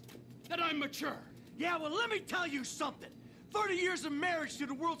thinks that I'm mature. Yeah, well, let me tell you something. 30 years of marriage to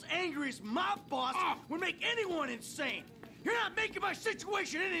the world's angriest mob boss would make anyone insane. You're not making my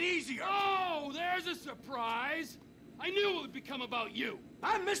situation any easier. Oh, there's a surprise. I knew it would become about you.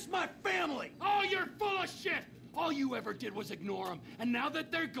 I miss my family. Oh, you're full of shit. All you ever did was ignore them, and now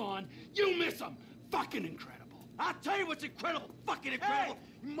that they're gone, you miss them. Fucking incredible. I'll tell you what's incredible. Fucking incredible.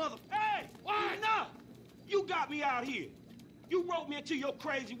 Hey! You mother... Hey! What? Enough! You got me out here. You wrote me into your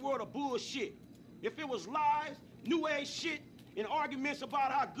crazy world of bullshit. If it was lies, new age shit, and arguments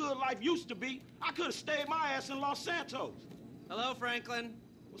about how good life used to be, I could have stayed my ass in Los Santos. Hello, Franklin.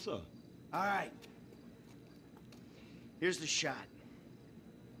 What's up? All right. Here's the shot.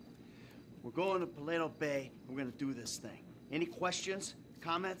 We're going to Paleto Bay. We're gonna do this thing. Any questions?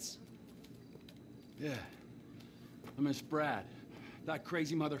 Comments? Yeah. I miss Brad. If that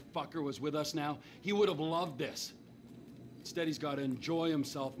crazy motherfucker was with us now, he would have loved this. Instead, he's got to enjoy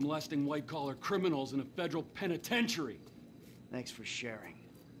himself molesting white-collar criminals in a federal penitentiary. Thanks for sharing.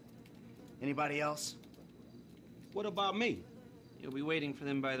 Anybody else? What about me? You'll be waiting for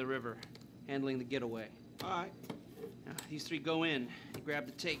them by the river, handling the getaway. All right. Now, these three go in, you grab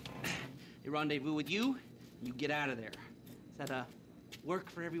the take. They rendezvous with you, you get out of there. Is that work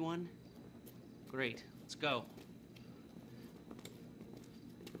for everyone? Great, let's go.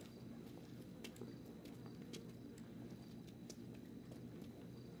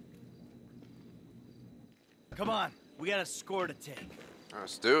 Come on, we got a score to take.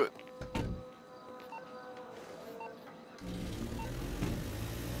 Let's do it.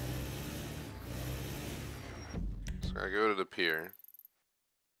 So I go to the pier.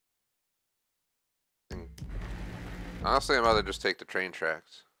 And honestly, I'd rather just take the train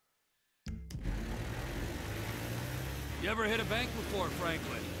tracks. You ever hit a bank before,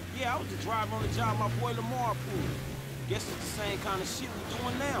 Franklin? Yeah, I was the driver on the job my boy Lamar pulled. Guess it's the same kind of shit we're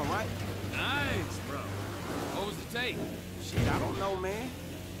doing now, right? Nice, bro. What was the take? Shit, I don't know, man.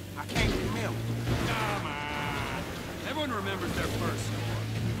 I can't remember. Come on. Everyone remembers their first score.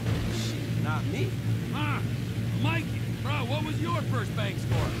 Shit, not me. Mikey, bro, what was your first bank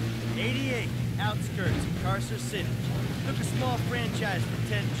score? 88, outskirts of Carcer City. Took a small franchise for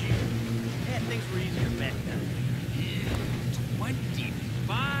 10 G. Man, things were easier back then.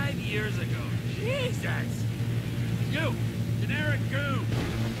 25 years ago. Jesus! You, generic goo.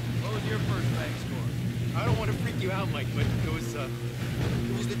 What was your first bank score? I don't want to freak you out, Mike, but it was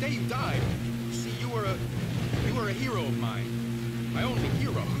the day you died. See, you were a hero of mine. My only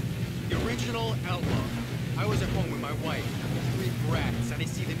hero. The original outlaw. I was at home with my wife, 3 brats, and I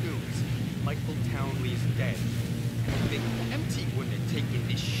see the news. Michael Townley's dead. And I think, MT wouldn't have taken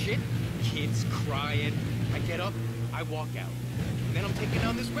this shit. Kids crying. I get up, I walk out. And then I'm taking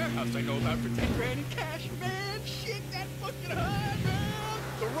down this warehouse I know about for 10 grand in cash. Man, shit, that fucking high, man!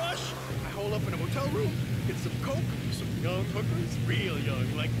 The rush! I hole up in a motel room, get some coke, some young hookers, real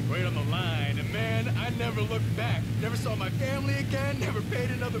young, like right on the line. And man, I never looked back. Never saw my family again, never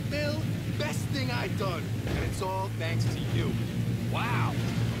paid another bill. Best thing I done. And it's all thanks to you. Wow,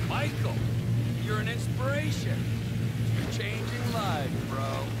 Michael, you're an inspiration. You're changing lives,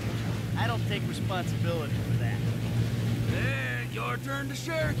 bro. I don't take responsibility for that. Then your turn to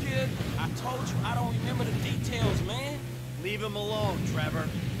share, kid. I told you I don't remember the details, man. Leave him alone, Trevor.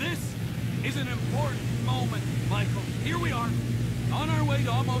 This is an important moment, Michael. Here we are, on our way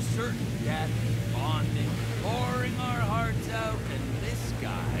to almost certain death, bonding, pouring our hearts out, and this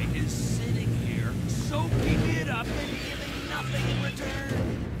guy is sitting here, soaking it up and giving nothing in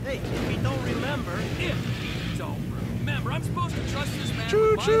return. Hey, if he don't remember... If he don't remember, I'm supposed to trust this man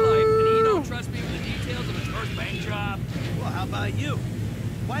with my life, and he don't trust me with the details of his first bank job. Well, how about you?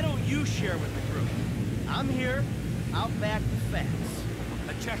 Why don't you share with the group? I'm here, I'll back the facts.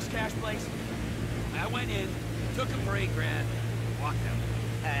 A checks cash place? I went in, took him for $8 grand, walked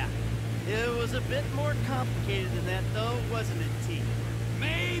out. It was a bit more complicated than that, though, wasn't it, T?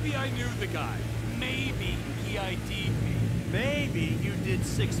 Maybe I knew the guy. Maybe he ID'd me. Maybe you did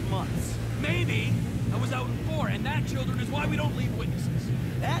 6 months. Maybe I was out in 4, and that, children, is why we don't leave witnesses.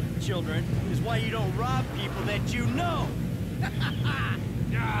 That, children, is why you don't rob people that you know.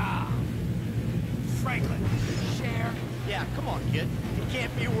 Ah. Franklin, share? Yeah, come on, kid. It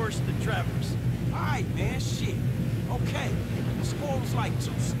can't be worse than Trevor's. All right, man, shit. Okay, the score was like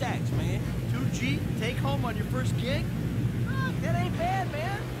 2 stacks, man. 2G, take home on your first gig? Oh, that ain't bad,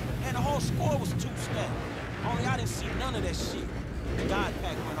 man. And the whole score was 2 stacks. Only I didn't see none of that shit. The God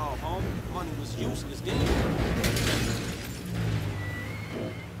pack went off, homie. Money was useless then.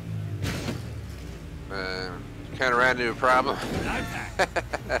 Kind of ran into a problem.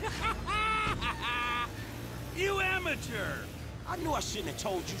 You amateur! I knew I shouldn't have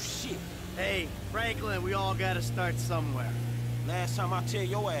told you shit. Hey, Franklin, we all gotta start somewhere. Last time I tell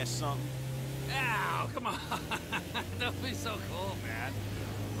your ass something. Ow, come on. Don't be so cool, man.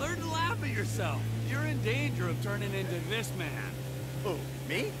 Learn to laugh at yourself. You're in danger of turning into this man. Who,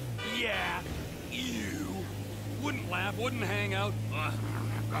 me? Yeah, you. Wouldn't laugh, wouldn't hang out. I've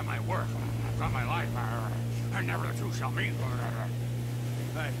got my work, I've got my life, and never the two shall meet. All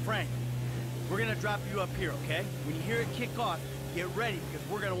right, Frank, we're gonna drop you up here, okay? When you hear it kick off, get ready, because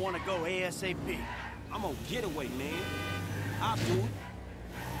we're gonna want to go ASAP. I'm on getaway, man. I'll do it.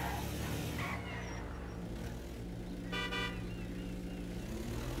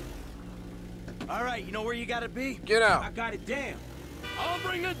 All right, you know where you gotta be? Get out. I got it down. I'll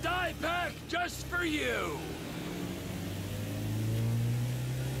bring a die pack just for you.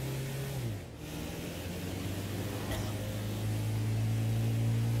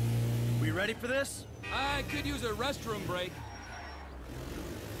 We ready for this? I could use a restroom break.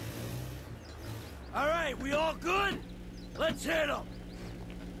 All right, we all good? Let's hit them.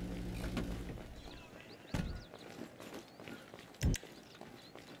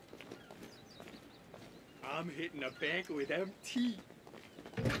 I'm hitting a bank with MT.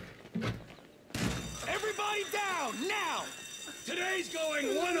 Everybody down, now! Today's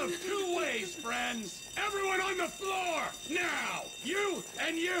going one of 2 ways, friends. Everyone on the floor, now! You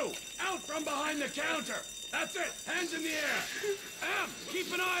and you, out from behind the counter. That's it, hands in the air. Em,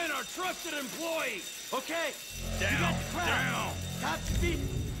 keep an eye on our trusted employee. Okay. Down, You got the crowd. down. Cops feet.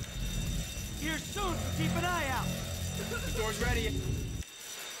 Here soon, so keep an eye out. The door's ready.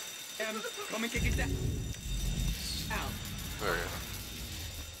 Come and kick his ass. Out. There we go.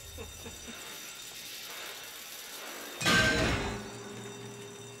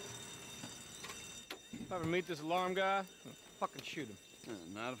 If I ever meet this alarm guy, I'll fucking shoot him.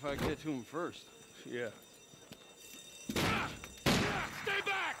 Not if I get to him first. Yeah. Stay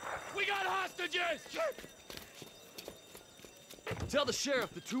back! We got hostages! Tell the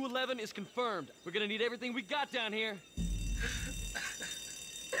sheriff the 211 is confirmed. We're gonna need everything we got down here.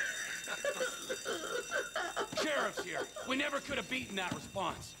 Sheriff's here. We never could have beaten that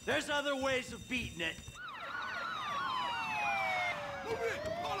response. There's other ways of beating it. Move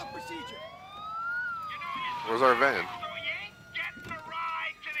in! Call up procedure! Where's our van?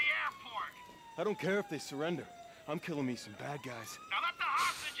 I don't care if they surrender. I'm killing me some bad guys. Now let the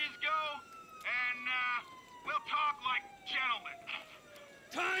hostages go, and we'll talk like gentlemen.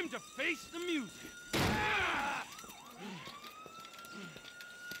 Time to face the music.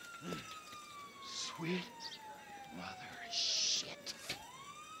 Sweet mother shit.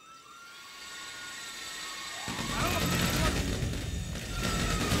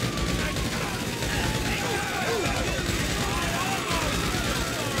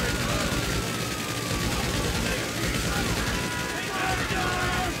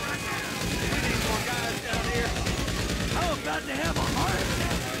 I'm about to have a heart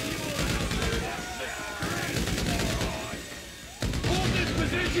attack. Hold this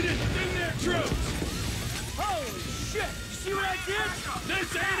position and sting their troops. Holy shit! You see what I did? This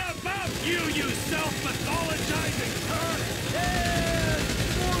ain't about you, you self-mythologizing turd. And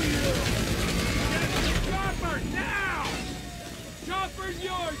for you! Get the chopper now! Chopper's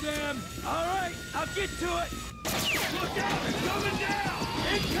yours, Em. All right, I'll get to it. Look out! It's coming down!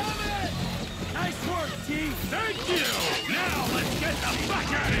 Incoming! Nice work, T. Thank you! Now let's get the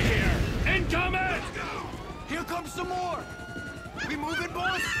fuck out of here! Incoming! Here comes some more. We moving,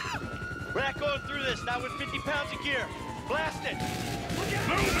 boss? We're not going through this, not with 50 pounds of gear. Blast it! Move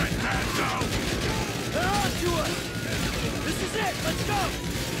it, Santos! They're on to us! This is it, let's go!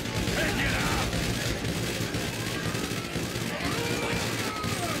 Take it out!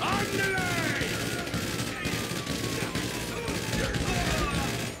 Underlay!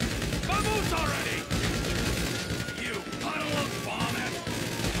 Vamos already! You puddle of vomit!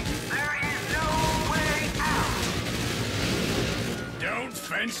 There is no way out! Don't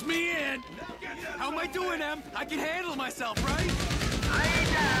fence me in! How am I doing, Em? I can handle myself, right? Lay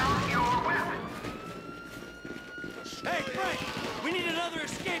down your weapon! Hey, Frank! We need another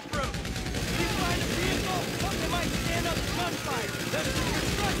escape route. If you find a vehicle, they might stand up to gunfire. There's some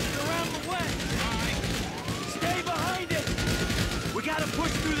construction around the way. Stay behind it. We gotta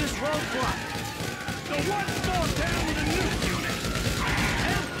push through this roadblock. The one small down with a nuke unit!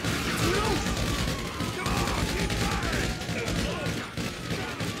 Em, it's loose! Come on, keep firing!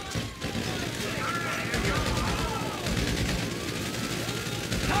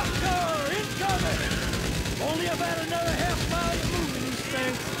 Cop car incoming! Only about another half mile to move in these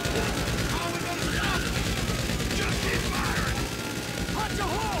things. How we gonna stop? Just keep firing! Punch a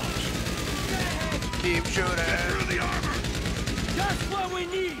hole! Keep shooting. Through the armor! Just what we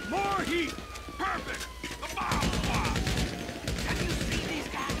need! More heat! Perfect! The bomb squad! Have you seen these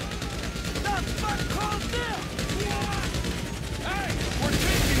guys? The fuck called them? What? Hey! We're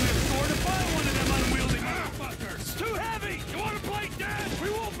taking this sword to find one of them unwieldy motherfuckers! Too heavy! You wanna play dead? We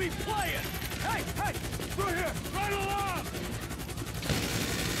won't be playing! Hey, through here! Right along!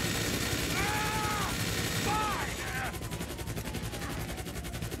 Ah! Fine!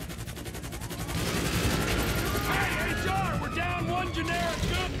 Hey, HR! We're down one generic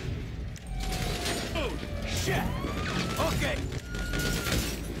good. Oh, shit! Okay.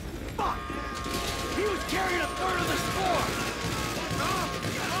 Fuck! He was carrying a third of the spore!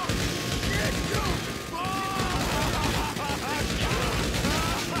 Shit,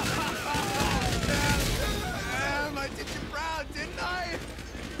 I did you proud, didn't I?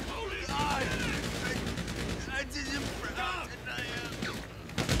 Holy God! I did you proud, didn't I?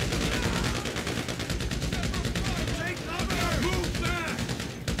 Take cover! Move back!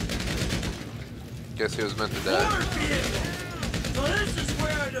 Guess he was meant to die. Water vehicle! So this is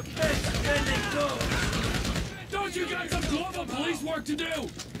where our defense spending goes! Don't you got some global police work to do?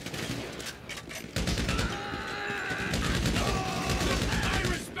 I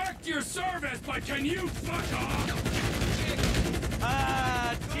respect your service, but can you fuck off?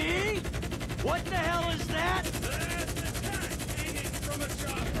 T? What the hell is that? That's the tank hanging from a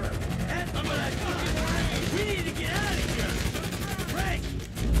chopper. That's what I thought! We need to get out of here! Frank!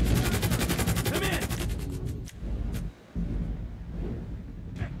 Come in!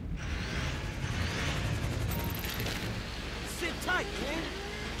 Sit tight, man!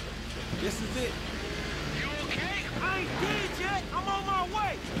 This is it. You okay? I ain't dead yet! I'm on my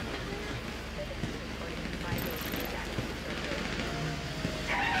way!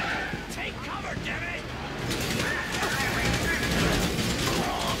 Take cover, damn it!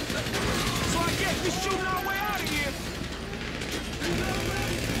 So I guess we're shooting our way out of here!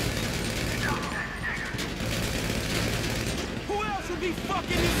 Who else would be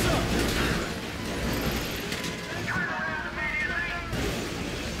fucking this up?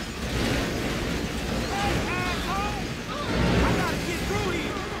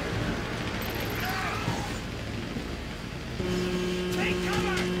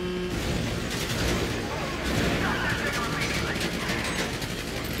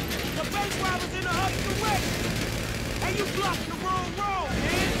 That's why I was in the other direction. Hey, you blocked the wrong road,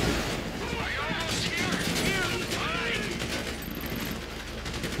 man. Are you almost here?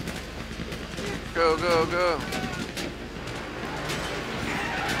 Go, go, go.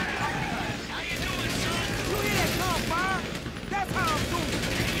 How you doing, son? You hear that gunfire? That's how I'm doing.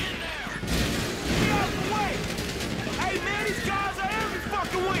 Get out the way. Hey, man, these guys are every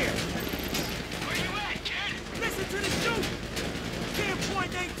fucking where. Where you at, kid? Listen to the shoot. Can't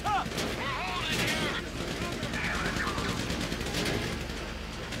point ain't tough. We're holding here.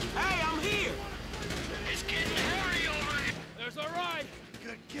 Hey, I'm here. It's getting hairy over here. There's our ride.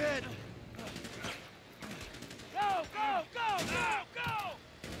 Good kid. Go, go, go, go, go!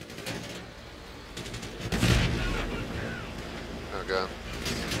 Oh god.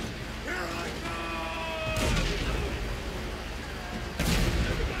 Here I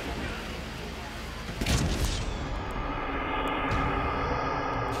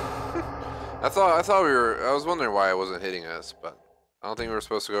I thought we were. I was wondering why it wasn't hitting us, but I don't think we were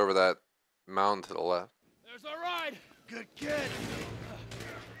supposed to go over that mountain to the left. There's our ride. Good kid.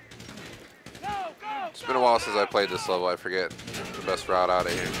 Go, go, It's been a while since I played this level. I forget the best route out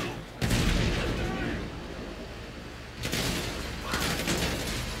of here.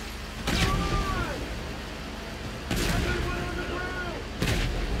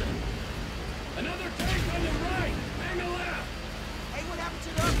 Another tank on the right. Hang a left. Hey, what happened to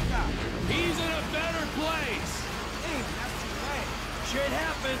the other guy? He's in a better place. Damn, that's too bad. Shit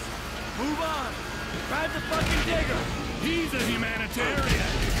happens. Move on. Grab the fucking digger. He's a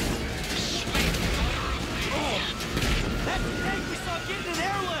humanitarian. Oh, that's the tank we saw getting an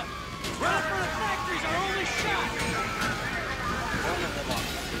airlift. Right for the factory's our only shot.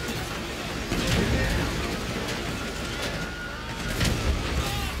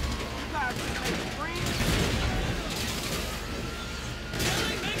 You guys can make friends.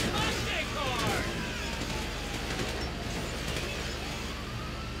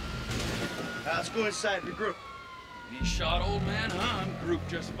 Let's go inside the group. He shot old man, huh? I'm grouped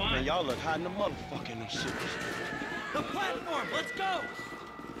just fine. Man, y'all look hot in the motherfucking new suits. The platform, let's go!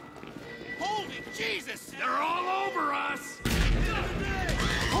 Holy Jesus! They're all over us!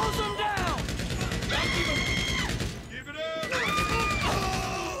 Close them down! Give it up!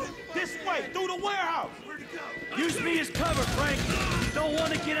 This way, through the warehouse! Where'd it go? Use me as cover, Frank. Don't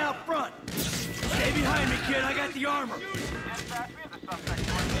want to get out front. Stay behind me, kid. I got the armor.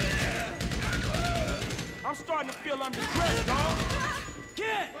 I'm starting to feel under threat, dog.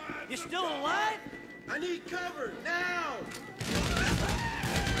 Kid, you still alive? I need cover, now!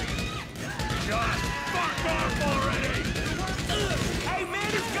 God, fuck off already! Hey,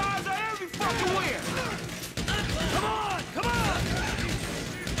 man, these guys are every fucking where! Come on, come on!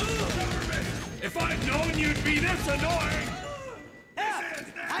 If I'd known you'd be this annoying! Hey,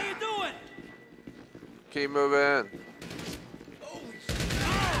 how you doing? Keep moving.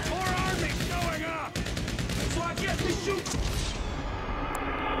 More armies showing up! So I guess we shoot.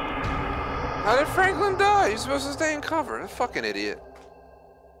 How did Franklin die? He's supposed to stay in cover. That fucking idiot.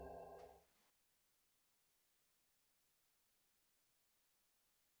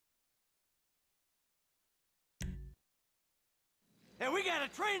 Hey, we got a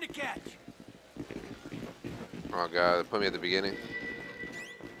train to catch. Oh god, put me at the beginning.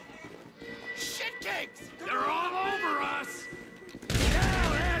 Shit cakes! They're all over us!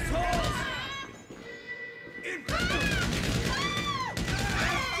 Down, assholes!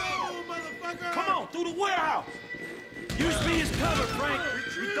 Come on, through the warehouse! Use me as cover, Frank.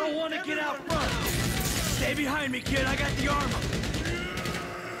 We don't want to get out front. Stay behind me, kid. I got the armor.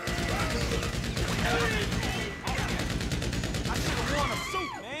 I should have worn a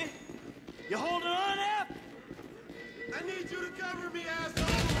suit, man. You holding on, F? I need you to cover me, asshole!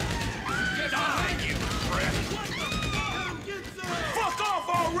 Get behind you, prick! Fuck off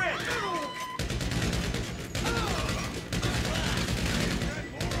already!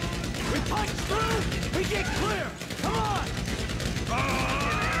 We punch through. We get clear. Come on.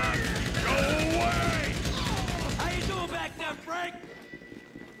 Go away! How you doing back there, Frank?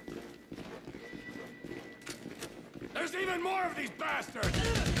 There's even more of these bastards!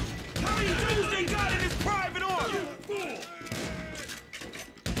 How many dudes they got in this private army? Fool!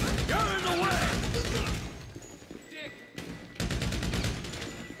 You're in the way. Dick!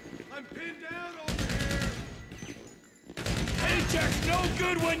 I'm pinned down over here! Paycheck's no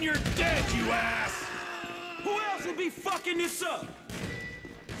good when you're dead, you ass! Who else would be fucking this up?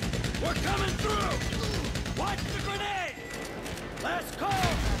 We're coming through. Watch the grenade. Last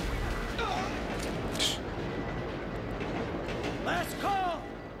call. Last call.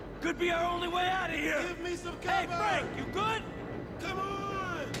 Could be our only way out of here. Give me some cover! Hey, Frank, you good? Come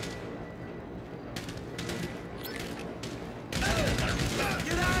on!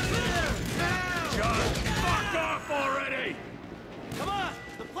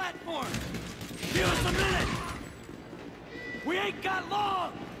 Come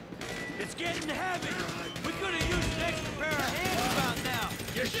on! It's getting heavy. We could have used an extra pair of hands about now.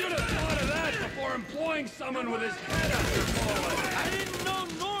 You should have thought of that before employing someone with his head up your forward. I didn't know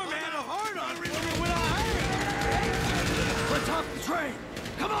Norm had a heart on me when I hired him. Let's hop the train.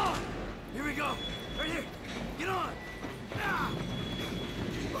 Come on. Here we go. Right here. Get on. Ah.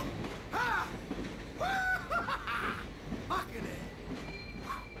 Ah. Fucking it.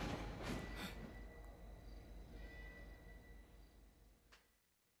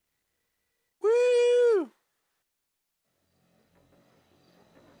 Woo!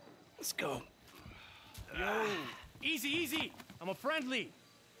 Let's go. Yo, easy, easy. I'm a friendly.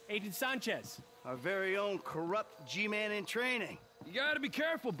 Agent Sanchez. Our very own corrupt G-man in training. You gotta be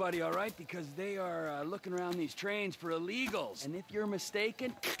careful, buddy, all right? Because they are looking around these trains for illegals. And if you're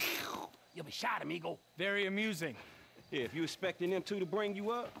mistaken, you'll be shot, amigo. Very amusing. Yeah, if you expecting them two to bring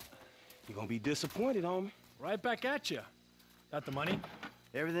you up, you're gonna be disappointed, homie. Right back at you. Got the money?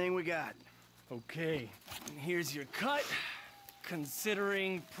 Everything we got. Okay. Here's your cut.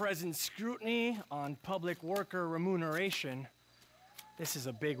 Considering present scrutiny on public worker remuneration, this is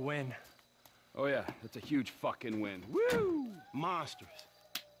a big win. Oh yeah, that's a huge fucking win. Woo! Monsters.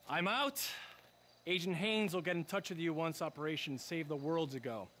 I'm out. Agent Haynes will get in touch with you once Operation Save the World's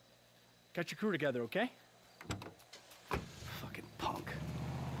ago. Get your crew together, okay? Fucking punk.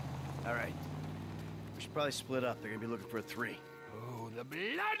 All right. We should probably split up. They're gonna be looking for a 3. Oh, the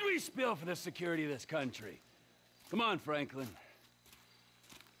blood we spill for the security of this country. Come on, Franklin.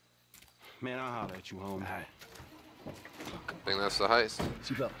 Man, I'll holler at you, homie. All right. I think that's the heist.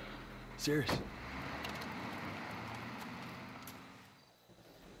 Seatbelt. Serious.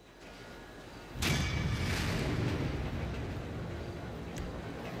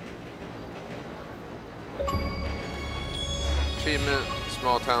 Achievement,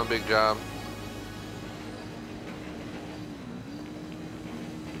 small town, big job.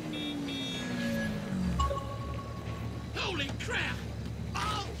 Holy crap!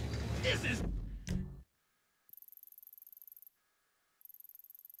 Oh, this is...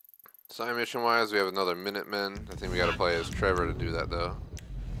 Side mission wise, we have another Minutemen. I think we gotta play as Trevor to do that though.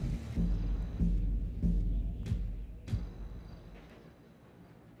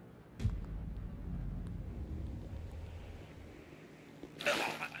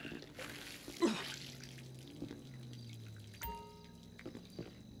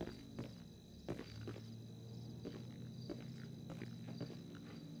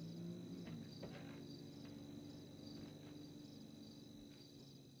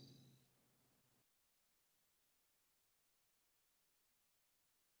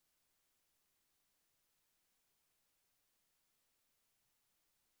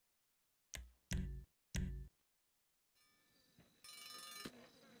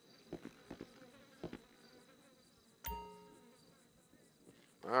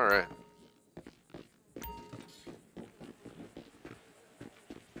 All right.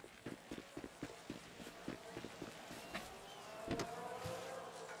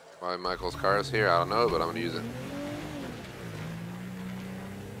 Why Michael's car is here, I don't know, but I'm gonna use it.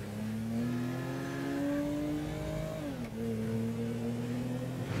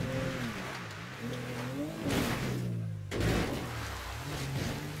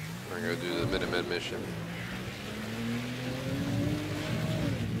 We're gonna do the Minutemen mission.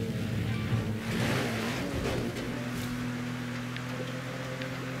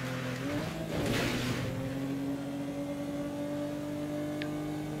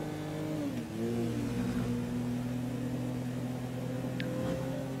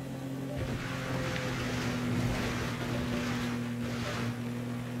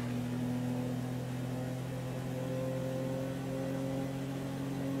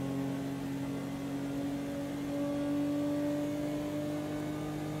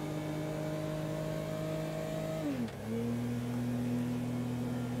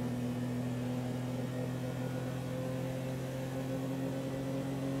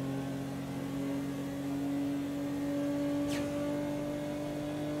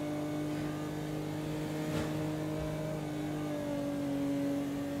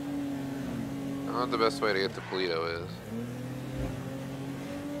 I don't know what the best way to get to Paleto is.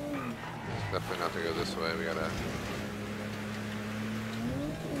 Definitely not to go this way. We gotta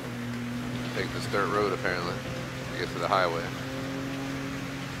take this dirt road apparently to get to the highway.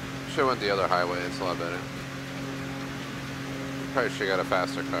 Should have went the other highway. It's a lot better. Probably should have got a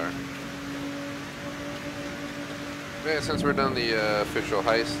faster car. Okay, since we're done the official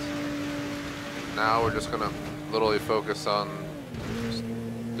heist, now we're just gonna literally focus on just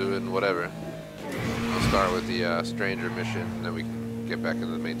doing whatever. We'll start with the stranger mission, and then we can get back into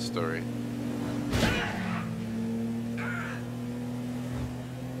the main story.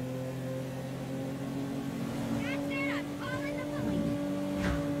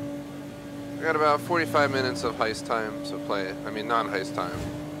 I got about 45 minutes of heist time to play. I mean, non-heist time.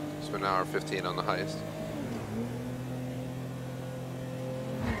 Spent an hour 15 on the heist.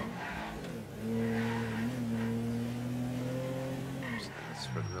 That's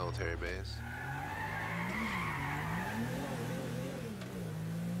for the military base.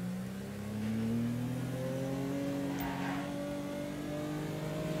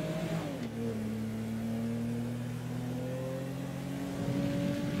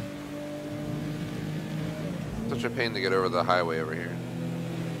 Such a pain to get over the highway over here.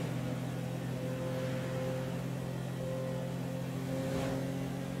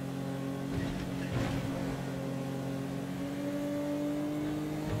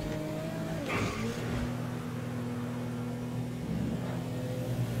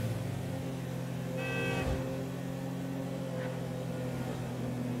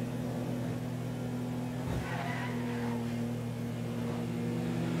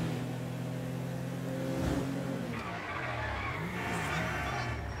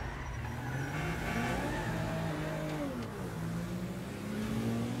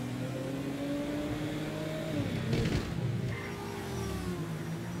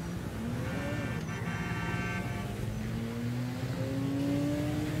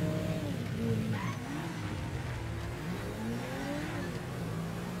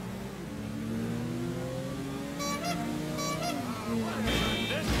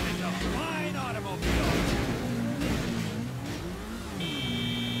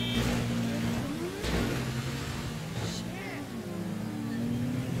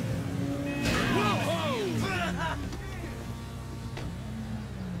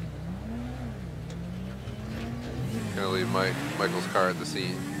 Gonna leave Michael's car at the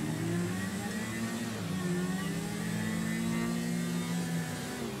scene.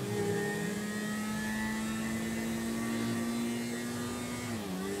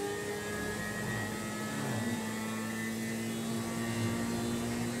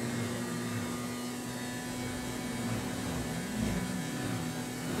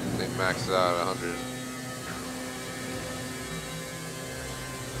 They maxed it out at 100.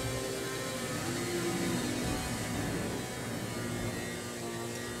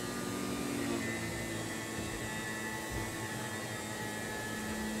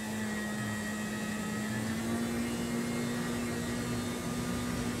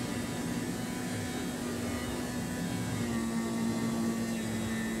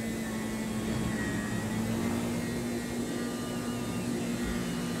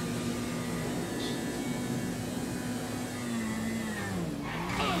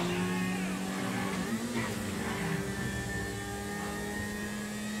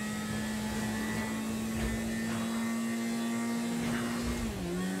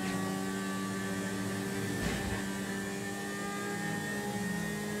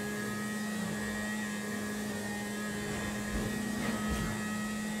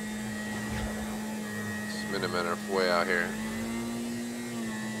 Minutemen are way out here.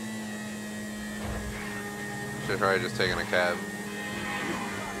 Should probably just taking a cab.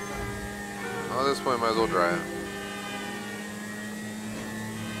 Well, at this point, might as well drive.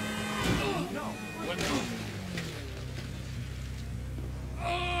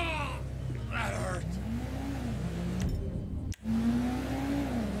 That hurt.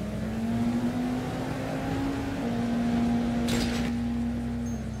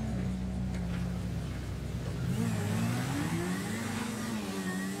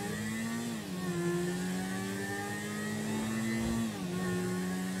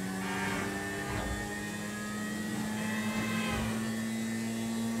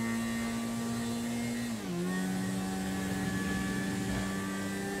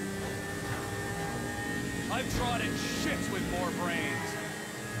 I've trotted shits with more brains.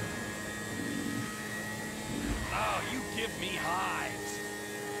 Oh, you give me hives.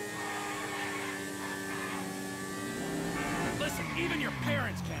 Listen, even your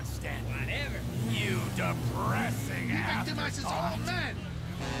parents can't stand you. Whatever. You depressing Victimizes all men.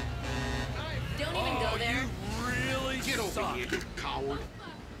 Don't even go there. You really Get over suck. here, you coward.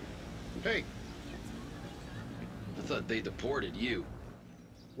 Hey. I thought they deported you.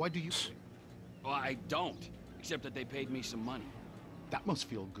 Why do you... Well, I don't, except that they paid me some money. That must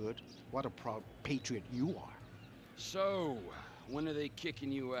feel good. What a proud patriot you are. So, when are they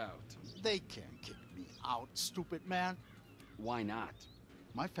kicking you out? They can't kick me out, stupid man. Why not?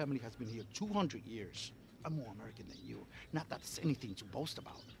 My family has been here 200 years. I'm more American than you. Not that it's anything to boast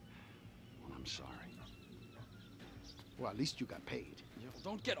about. Well, I'm sorry. Well, at least you got paid. Yo,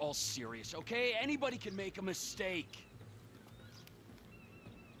 don't get all serious, okay? Anybody can make a mistake.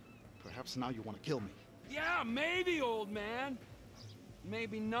 Perhaps now you want to kill me. Yeah, maybe, old man.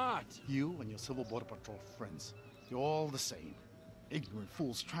 Maybe not. You and your Civil Border Patrol friends, you're all the same. Ignorant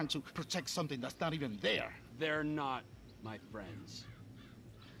fools trying to protect something that's not even there. They're not my friends.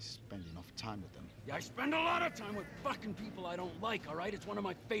 I spend enough time with them. Yeah, I spend a lot of time with fucking people I don't like, all right? It's one of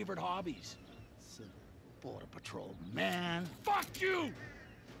my favorite hobbies. Civil Border Patrol, man. Fuck you!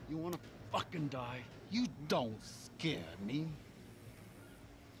 You wanna fucking die? You don't scare me.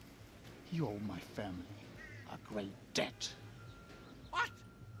 You owe my family a great debt. What?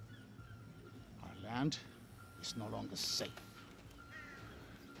 Our land is no longer safe.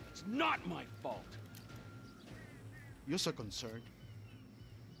 It's not my fault. You're so concerned.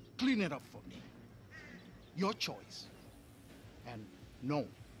 Clean it up for me. Your choice. And no,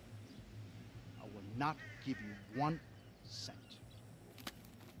 I will not give you 1 cent.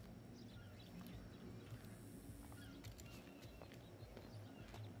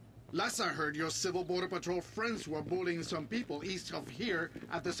 Last I heard, your Civil Border Patrol friends were bullying some people east of here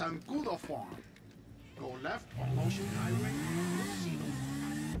at the Zancudo farm. Go left on Ocean Highway, you'll see them.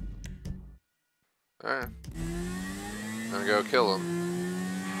 Alright. Gonna go kill him.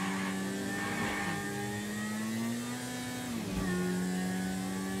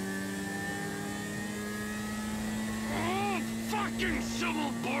 Oh, fucking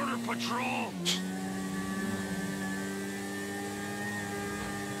Civil Border Patrol!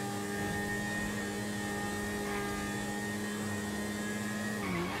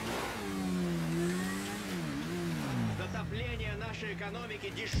 Затопление нашей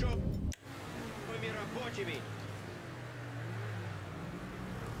экономики дешевыми рабочими.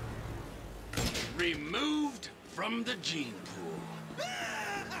 Removed from the gene pool.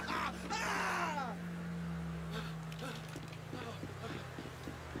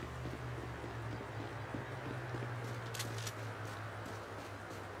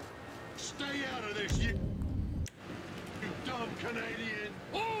 Stay out of this, you dumb Canadian.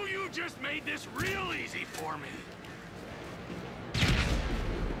 Oh, you just made this real easy for me.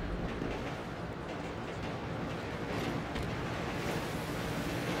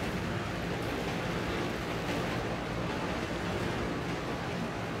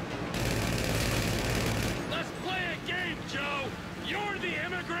 You're the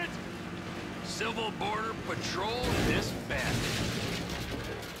immigrant! Civil Border Patrol this bad.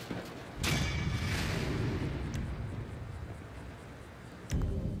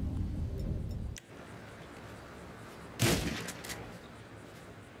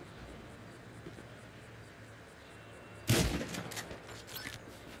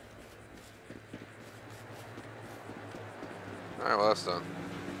 Alright, well that's done.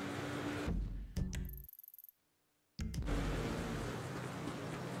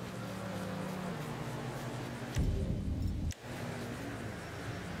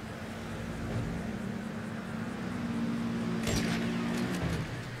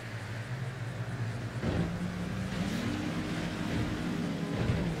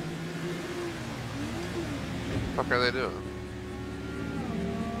 What the fuck are they doing?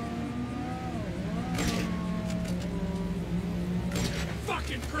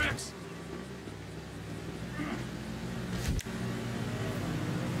 Fucking pricks!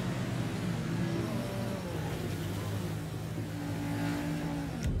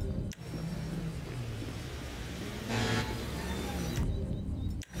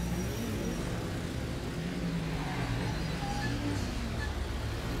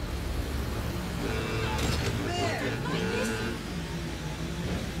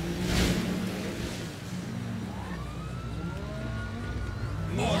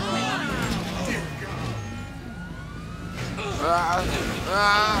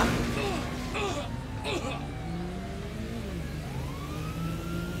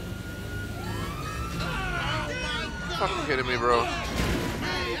 Fucking kidding me, bro.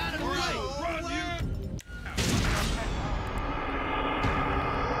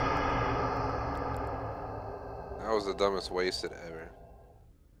 That was the dumbest wasted ever.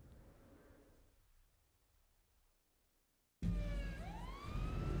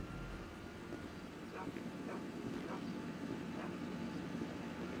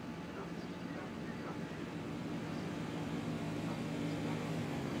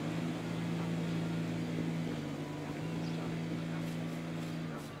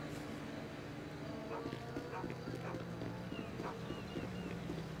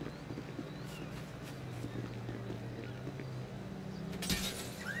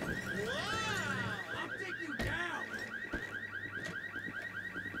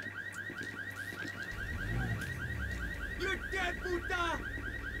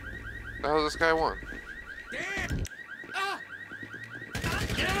 The hell does this guy want? Damn! Ah!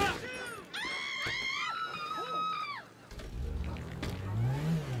 Get up!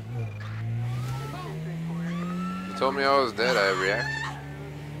 Told me I was dead, I reacted.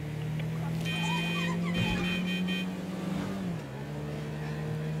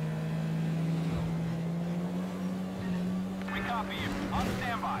 We copy you. On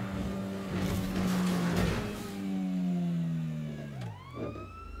standby.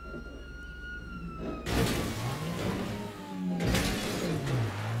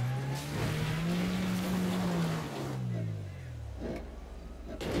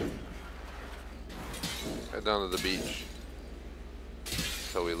 Head down to the beach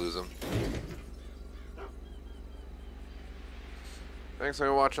until we lose him. Thanks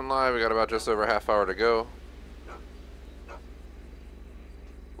for watching live. We got about just over a half hour to go.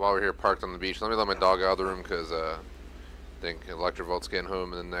 While we're here parked on the beach, let me let my dog out of the room because I think Electrovolt's getting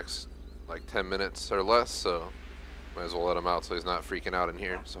home in the next like 10 minutes or less, so might as well let him out so he's not freaking out in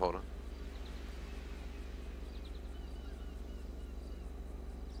here. So hold on.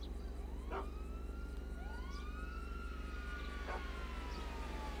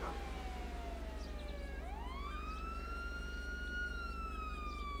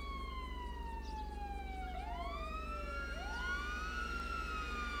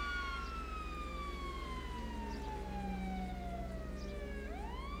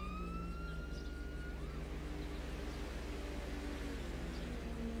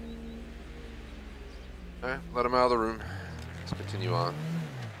 Alright, let him out of the room. Let's continue on.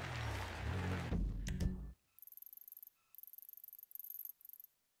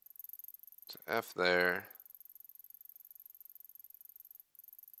 It's F there.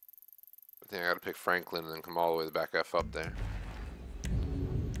 I think I gotta pick Franklin and then come all the way back F up there.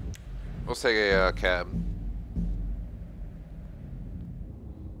 Let's take a cab.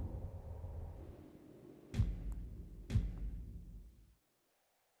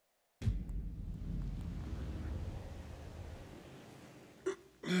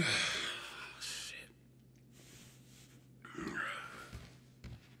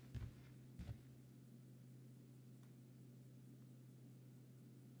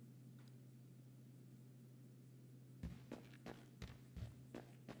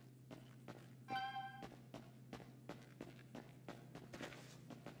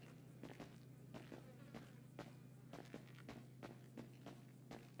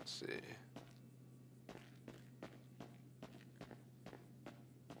 See.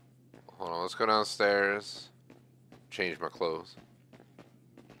 Hold on, let's go downstairs. Change my clothes.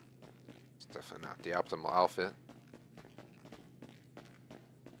 It's definitely not the optimal outfit.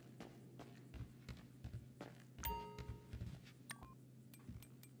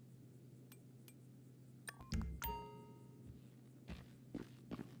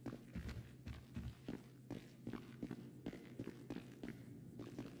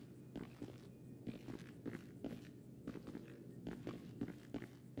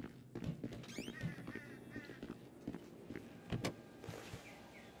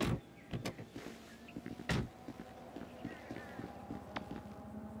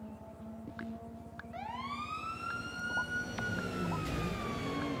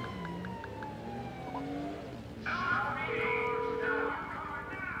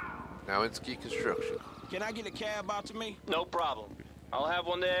 Now it's Key Construction. Can I get a cab out to me? No problem. I'll have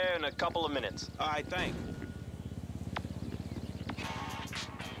one there in a couple of minutes. All right, thanks.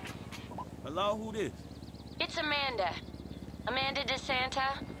 Hello, who this? It's Amanda. Amanda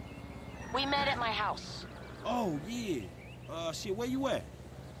DeSanta. We met at my house. Oh, yeah. Shit, where you at?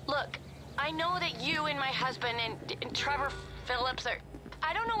 Look, I know that you and my husband and Trevor Phillips are...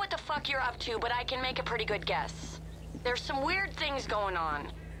 I don't know what the fuck you're up to, but I can make a pretty good guess. There's some weird things going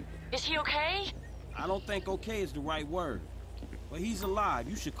on. Is he okay? I don't think okay is the right word. But he's alive.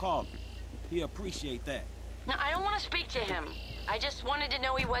 You should call him. He'll appreciate that. No, I don't want to speak to him. I just wanted to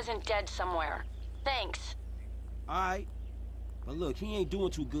know he wasn't dead somewhere. Thanks. All right. But look, he ain't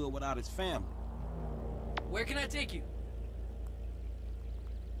doing too good without his family. Where can I take you?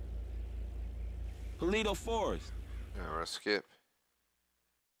 Paleto Forest. Yeah, we're gonna skip.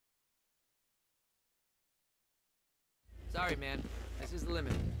 Sorry, man. This is the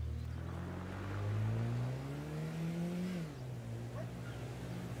limit.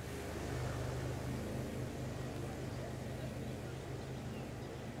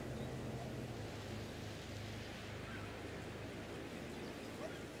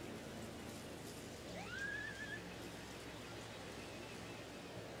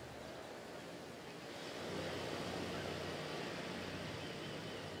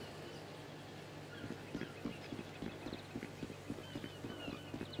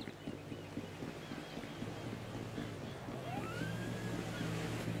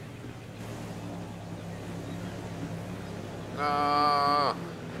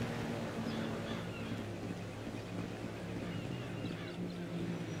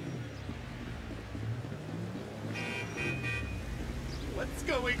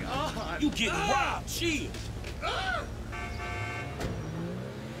 God! You getting wild? Chill.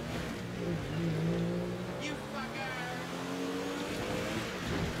 You fucker!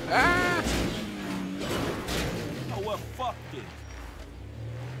 Ah! Oh well, fuck this.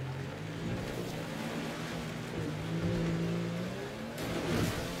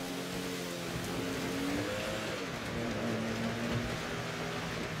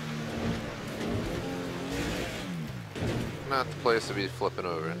 Not the place to be flipping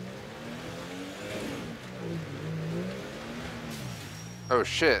over. Oh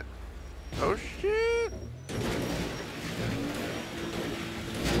shit. Oh shit.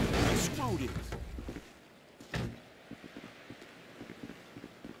 Screw this.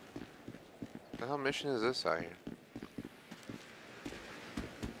 The hell mission is this out here?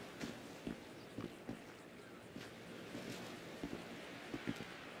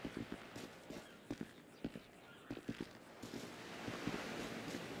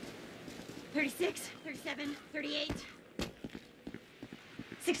 36, 37, 38,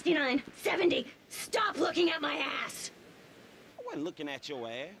 69, 70. Stop looking at my ass! I wasn't looking at your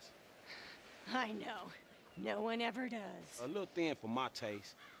ass. I know. No one ever does. A little thin for my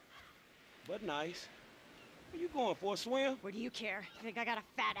taste. But nice. Are you going for a swim? What do you care? You think I got a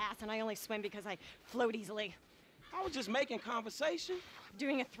fat ass and I only swim because I float easily? I was just making conversation. I'm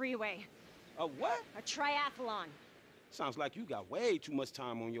doing a three-way. A what? A triathlon. Sounds like you got way too much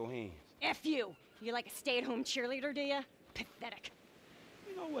time on your hands. F you. You like a stay-at-home cheerleader, do ya? Pathetic.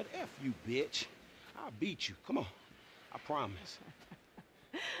 You know what? F you, bitch. I'll beat you. Come on. I promise.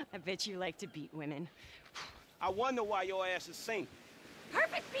 I bet you like to beat women. I wonder why your ass is single.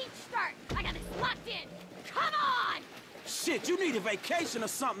 Perfect beach start. I got this locked in. Come on! Shit, you need a vacation or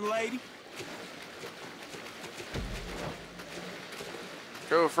something, lady.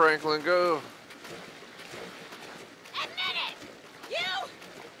 Go, Franklin, go. Admit it! You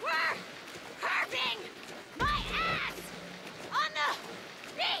were carving my ass on the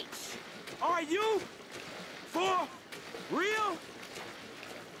beach! Are you? For real?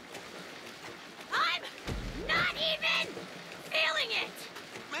 I'm not even feeling it!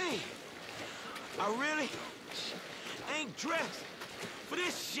 Man, I really ain't dressed for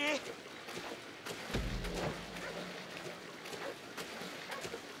this shit.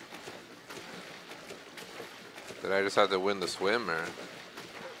 Did I just have to win the swim, or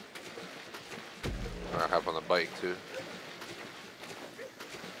I hop on the bike too?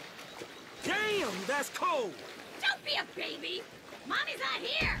 Damn, that's cold. Don't be a baby! Mommy's not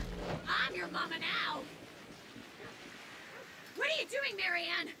here! I'm your mama now! What are you doing,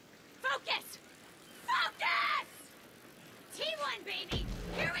 Marianne? Focus! Focus! T1, baby!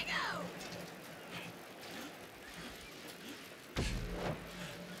 Here we go!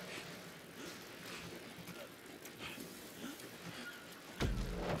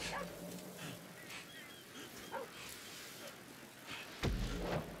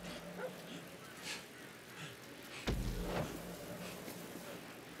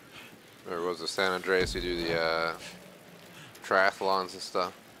 Or was it San Andreas? You do the triathlons and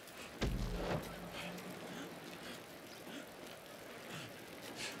stuff.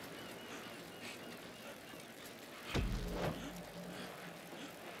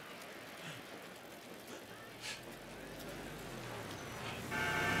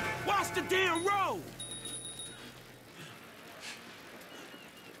 Watch the damn road!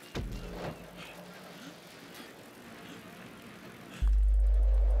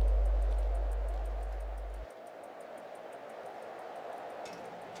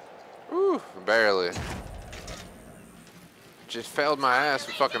 Ooh, barely. Just failed my ass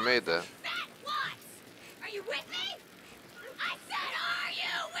and fucking made that. Are you with me? I said, are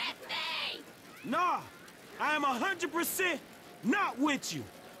you with me? Nah, I am 100% not with you.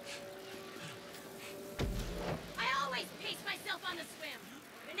 I always pace myself on the swim,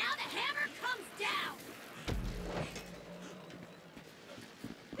 but now the hammer comes down.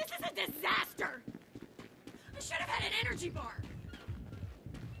 This is a disaster. I should have had an energy bar.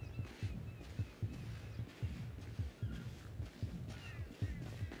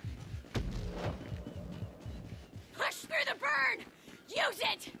 Push through the burn! Use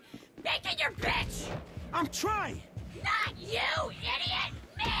it! Make it your bitch! I'm trying! Not you, idiot!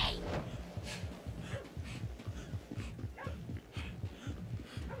 Me!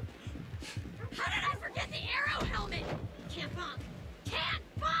 How did I forget the arrow helmet? Can't bonk! Can't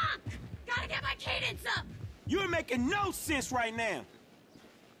bonk! Gotta get my cadence up! You're making no sense right now.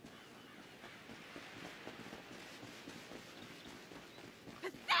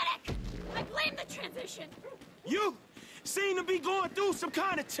 Pathetic! I blame the transition. You seem to be going through some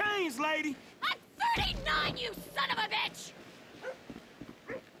kind of change, lady. I'm 39, you son of a bitch!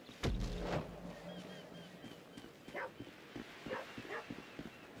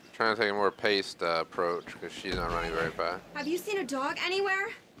 Trying to take a more paced approach because she's not running very fast. Have you seen a dog anywhere?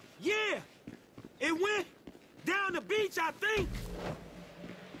 Yeah! It went down the beach, I think!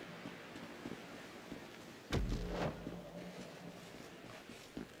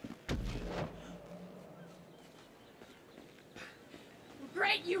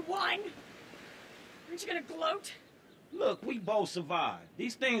 Great, you won! Aren't you gonna gloat? Look, we both survived.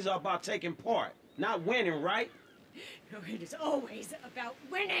 These things are about taking part, not winning, right? No, it is always about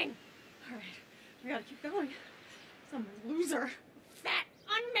winning! Alright, we gotta keep going. Some loser. Fat,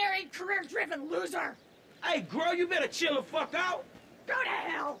 unmarried, career-driven loser! Hey, girl, you better chill the fuck out! Go to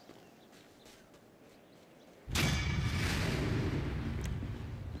hell!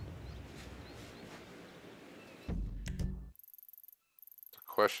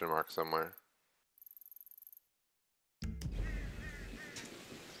 Question mark somewhere.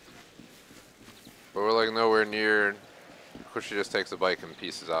 But we're like nowhere near. Of course, she just takes the bike and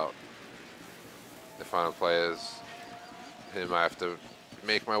pieces out. The final play is him. I have to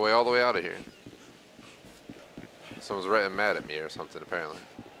make my way all the way out of here. Someone's writing mad at me or something, apparently.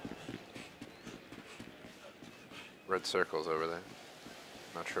 Red circles over there.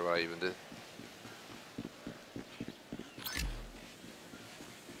 Not sure what I even did.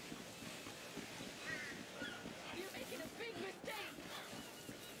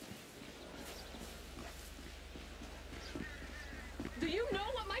 Do you know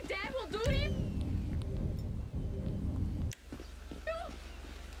what my dad will do to you?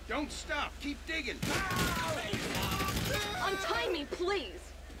 Don't stop. Keep digging. Untie me, please.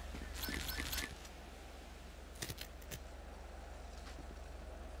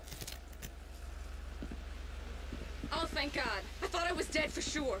 Oh, thank God. I thought I was dead for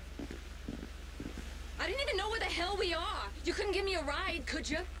sure. I didn't even know where the hell we are. You couldn't give me a ride, could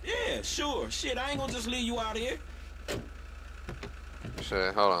you? Yeah, sure. Shit, I ain't gonna just leave you out here.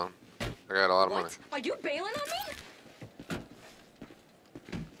 Shit, hold on. I got a lot of money. Are you bailing on me?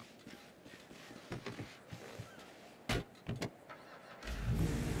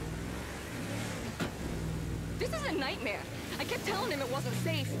 This is a nightmare. I kept telling him it wasn't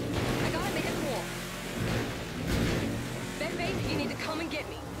safe. I gotta make a call. Ben, babe, you need to come and get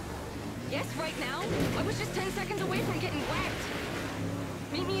me. Yes, right now? I was just 10 seconds away from getting whacked.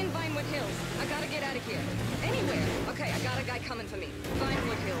 Meet me in Vinewood Hills. I gotta get out of here. Anywhere. Okay, I got a guy coming for me.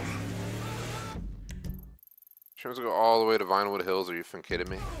 Vinewood Hills. She wants to go all the way to Vinewood Hills. Are you fucking kidding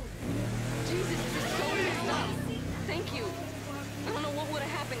me? Jesus, this is so messed up. Thank you. I don't know what would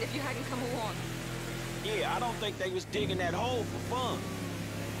have happened if you hadn't come along. Yeah, I don't think they was digging that hole for fun.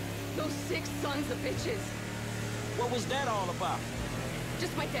 Those 6 sons of bitches. What was that all about?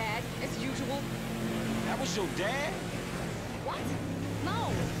 Just my dad, as usual. That was your dad? What?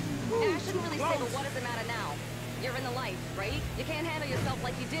 No. I shouldn't really say, but what does it matter now? You're in the life, right? You can't handle yourself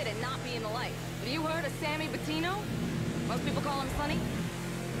like you did and not be in the life. Have you heard of Sammy Bettino? Most people call him Sonny.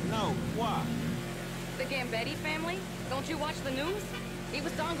 No, why? The Gambetti family? Don't you watch the news? He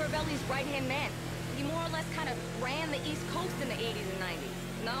was Don Garbelli's right-hand man. He more or less kind of ran the East Coast in the 80s and 90s.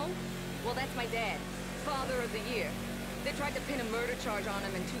 No? Well, that's my dad. Father of the year. They tried to pin a murder charge on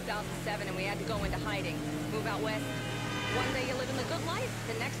him in 2007 and we had to go into hiding. Move out west. One day you're living the good life,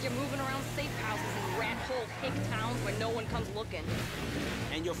 the next you're moving around safe houses in rat-hole hick towns where no one comes looking.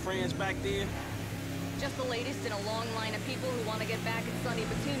 And your friends back there? Just the latest in a long line of people who want to get back at Sonny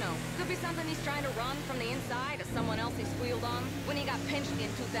Bettino. Could be something he's trying to run from the inside or someone else he squealed on. When he got pinched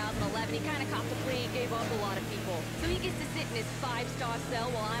in 2011, he kind of copped a plea, gave up a lot of people. So he gets to sit in his 5-star cell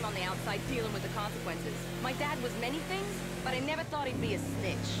while I'm on the outside dealing with the consequences. My dad was many things, but I never thought he'd be a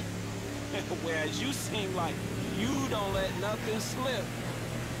snitch. Whereas you seem like you don't let nothing slip.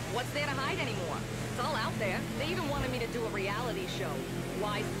 What's there to hide anymore? It's all out there. They even wanted me to do a reality show.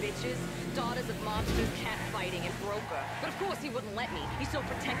 Wise bitches, daughters of mobsters, catfighting, and broker. But of course he wouldn't let me. He's so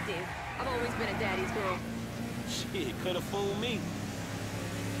protective. I've always been a daddy's girl. Shit, could have fooled me.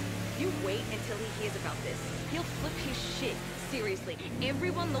 You wait until he hears about this. He'll flip his shit. Seriously.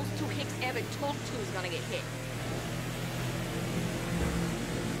 Everyone those 2 hicks ever talked to is gonna get hit.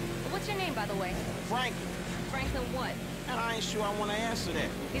 What's your name, by the way? Franklin. Franklin what? And I ain't sure I want to answer that.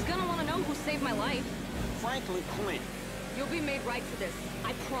 He's gonna want to know who saved my life. Franklin Clint. You'll be made right for this.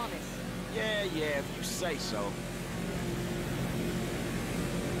 I promise. Yeah, if you say so.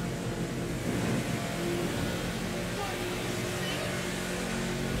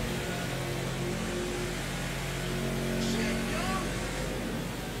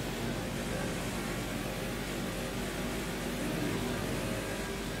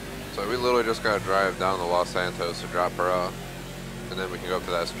 So we literally just gotta drive down to Los Santos to drop her off, and then we can go up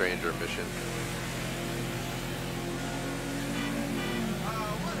to that stranger mission.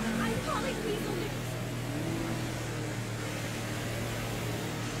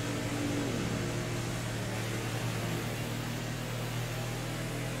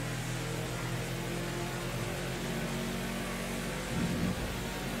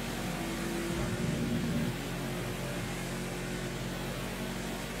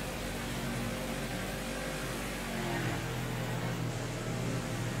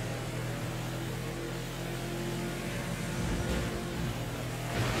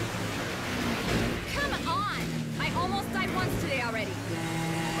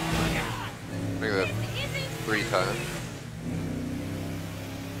 time.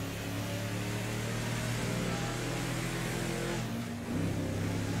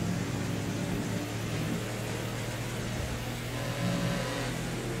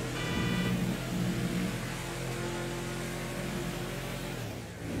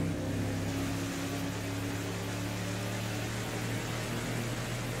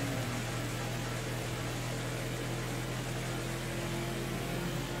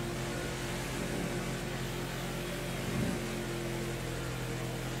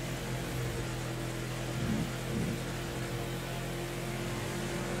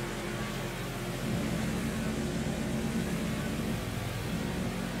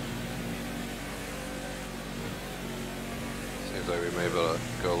 Seems like we may be able to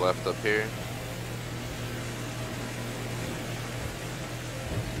go left up here.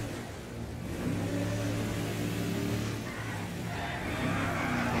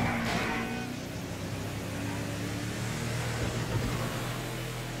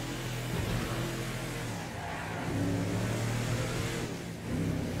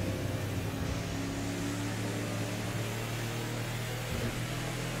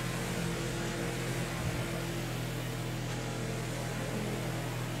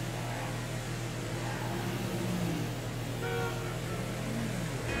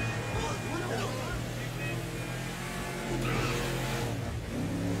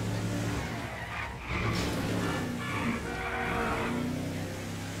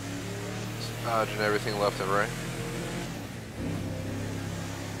 Dodging everything left and right.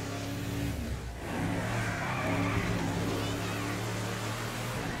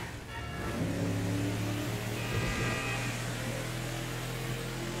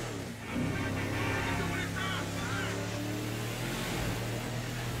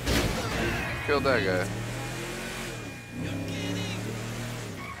 Killed that guy.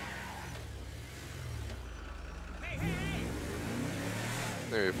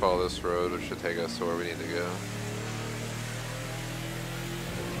 Maybe we follow this road, which should take us to where we need to go.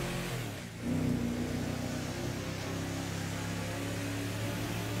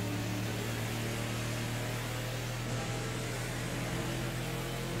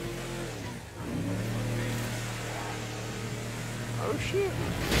 Oh shit.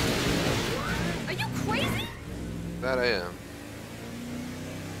 Are you crazy? That I am.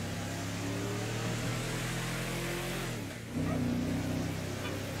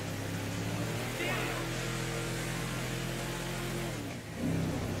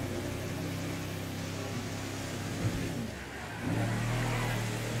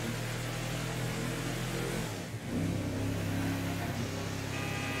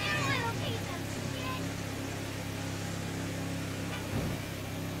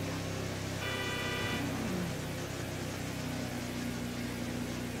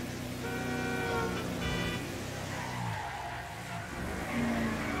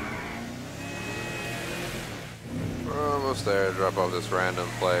 Almost there. Drop off this random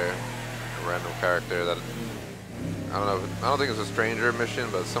player, a random character that I don't know. I don't think it's a stranger mission,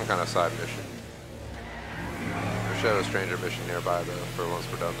 but it's some kind of side mission. We should have a stranger mission nearby though, for once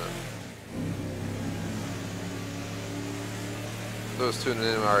we're done then. Those tuning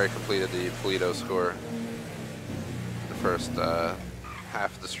in already completed the Paleto score, the first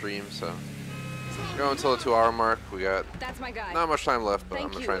half of the stream, so go until the 2-hour mark. We got not much time left, but I'm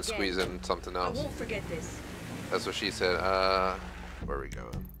gonna try and squeeze in something else. I won't forget this. That's what she said. Where are we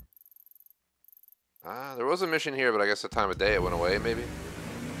going? There was a mission here, but I guess the time of day it went away, maybe?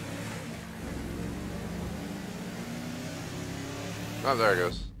 Oh, there it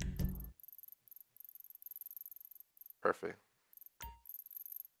goes. Perfect.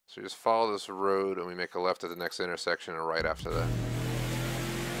 So we just follow this road and we make a left at the next intersection and right after that.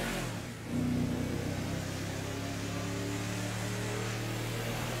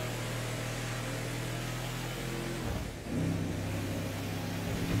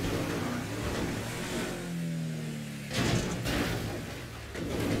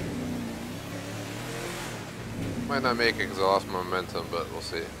 Might not make it because I lost my momentum, but we'll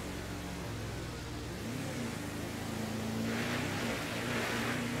see.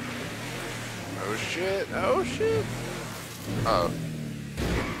 Oh shit, oh shit. Uh-oh.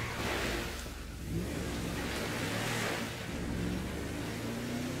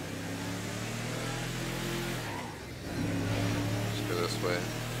 Let's go this way.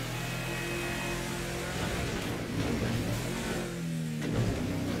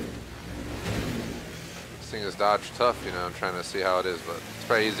 This thing is dodge tough, you know, I'm trying to see how it is, but it's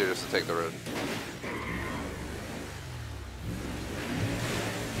probably easier just to take the road.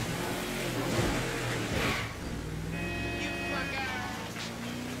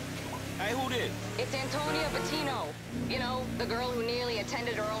 It's Antonio Bettino The girl who nearly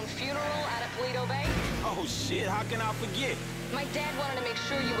attended her own funeral out at Paleto Bay? Oh shit, how can I forget? My dad wanted to make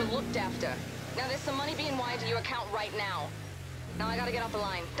sure you were looked after. Now there's some money being wired to your account right now. Now I gotta get off the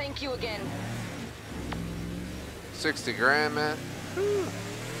line. Thank you again. 60 grand, man. Whew.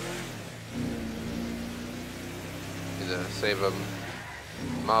 Need to save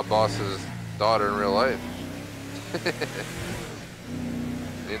my boss's daughter in real life.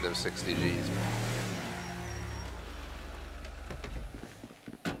 Need them 60 G's, man.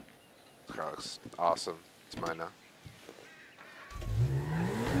 This car looks awesome. It's mine now.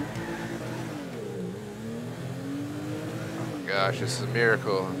 Oh my gosh, this is a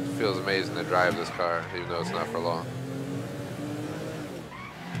miracle. It feels amazing to drive this car, even though it's not for long.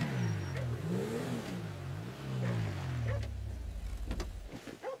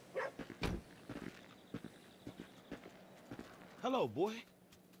 Hello, boy.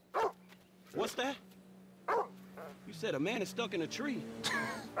 What's that? You said a man is stuck in a tree.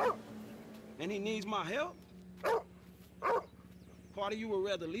 And he needs my help? Part of you would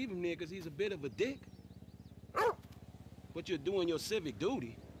rather leave him there because he's a bit of a dick. But you're doing your civic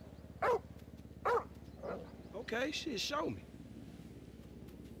duty. Okay, shit, show me.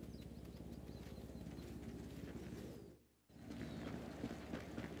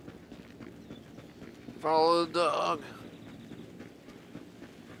 Follow the dog.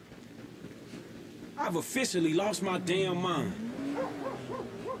 I've officially lost my damn mind.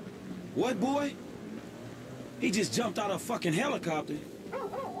 What, boy? He just jumped out of a fucking helicopter.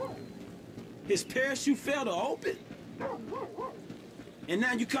 His parachute fell to open. And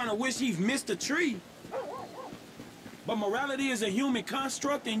now you kind of wish he missed a tree. But morality is a human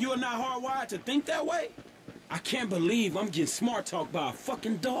construct and you're not hardwired to think that way? I can't believe I'm getting smart talked by a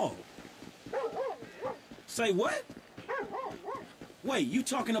fucking dog. Say what? Wait, you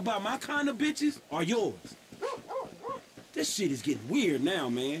talking about my kind of bitches or yours? This shit is getting weird now,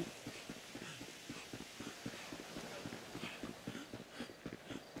 man.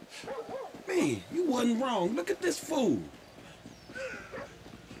 Man, you wasn't wrong. Look at this fool.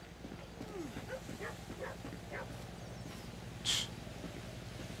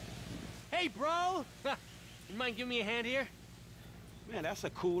 Hey, bro! You mind giving me a hand here? Man, that's a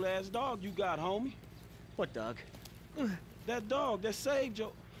cool-ass dog you got, homie. What dog? That dog that saved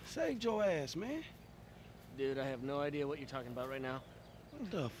your ass, man. Dude, I have no idea what you're talking about right now.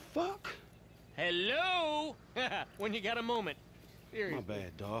 What the fuck? Hello? When you got a moment. Seriously. My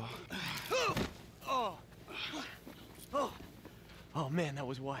bad, dog. Oh. Oh, man, that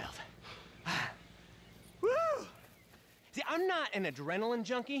was wild. Woo! See, I'm not an adrenaline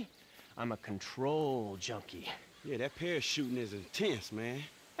junkie. I'm a control junkie. Yeah, that parachuting is intense, man.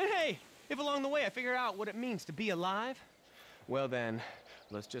 And hey, if along the way I figure out what it means to be alive, well then,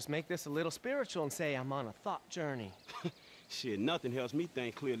 let's just make this a little spiritual and say I'm on a thought journey. Shit, nothing helps me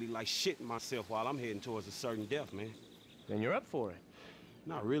think clearly like shitting myself while I'm heading towards a certain death, man. Then you're up for it.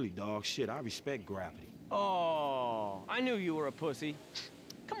 Not really, dog. Shit, I respect gravity. Oh, I knew you were a pussy.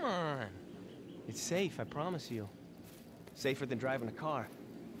 Come on. It's safe, I promise you. Safer than driving a car.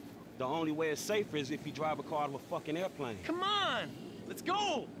 The only way it's safer is if you drive a car out of a fucking airplane. Come on! Let's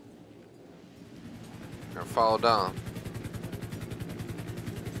go! Gonna follow down.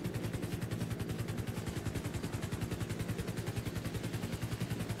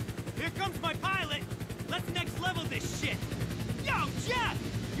 Here comes my pilot! Let's next level this shit! Yo, Jeff!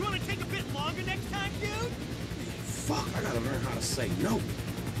 You wanna take a bit longer next time, dude? Fuck, I gotta learn how to say no.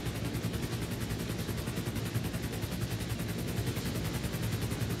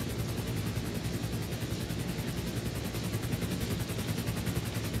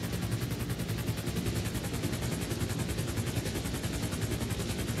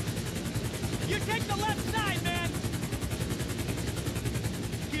 You take the left side, man!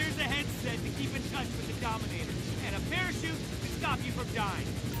 Here's a headset to keep in touch with the Dominator, and a parachute to stop you from dying.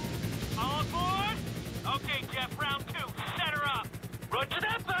 All aboard? Okay, Jeff, round 2. Set her up. Roger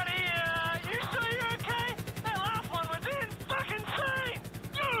that, buddy. You sure you're okay? That last one was fucking insane!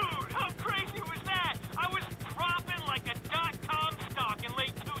 Dude, how crazy was that? I was dropping like a .com stock in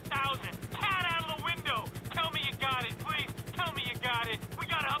late 2000. Cat out of the window. Tell me you got it, please. Tell me you got it. We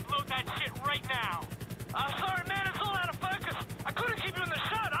gotta upload that shit right now. Sorry, man, it's all out of focus. I couldn't keep you in the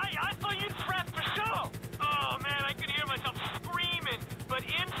shot. I thought you'd prep for show. Oh, man, I could hear myself screaming. But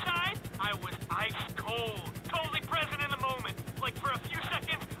inside, I was ice cold. Totally present in the moment. Like for a few seconds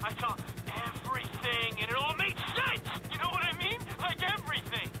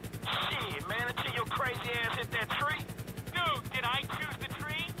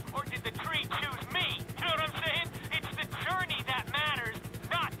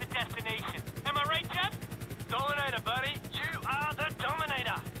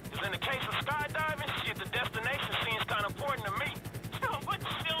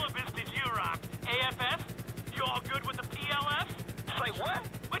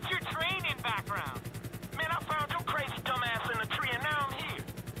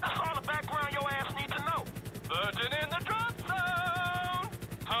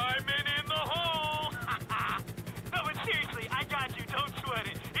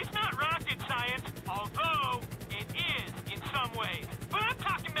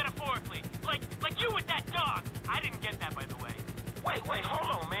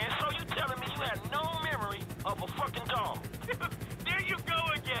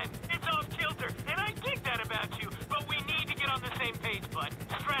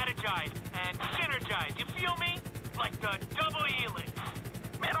energize and synergize. You feel me? Like the double helix.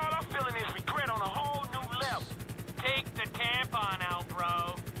 Man, all I'm feeling is regret on a whole new level. Take the tampon out,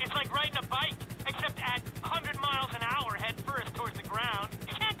 bro. It's like riding a bike, except at 100 miles an hour head first towards the ground.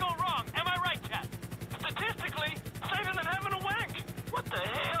 You can't go wrong. Am I right, Chad? Statistically, safer than having a wank. What the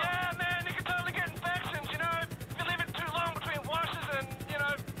hell? Yeah, man, you can totally get infections, you know? If you leave it too long between washes and, you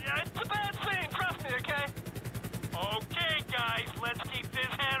know, yeah, it's a bad thing, trust me, okay? Okay, guys, let's keep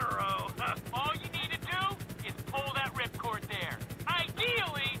this hetero. All you need to do is pull that ripcord there.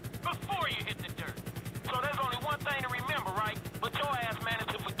 Ideally, before you hit the dirt. So there's only one thing to remember, right? But your ass managed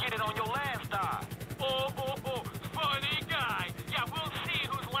to forget it on your last dive. Oh, funny guy. Yeah, we'll see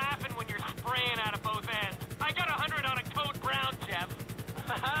who's laughing when you're spraying out of both ends. I got 100 on a Code Brown, Jeff.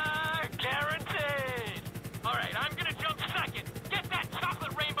 Guaranteed. All right, I'm gonna jump second. Get that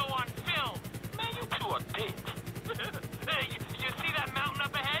chocolate rainbow on film. Man, you two are dicks. Hey, you see that mountain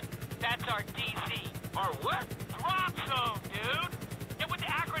up ahead? That's our DC. Our what? Drop zone, dude. Get with the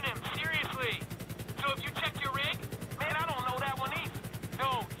acronym, seriously. So if you check your rig, man, I don't know that one either.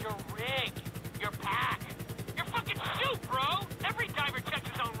 No, your rig. Your pack. Your fucking shoot, bro. Every diver checks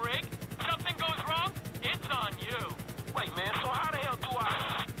his own rig. Something goes wrong, it's on you. Wait, man, so how the hell do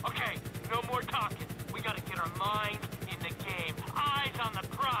I... Okay, no more talking. We gotta get our minds in the game. Eyes on the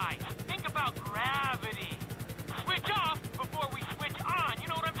prize. Think about gravity. Switch off before we switch on. You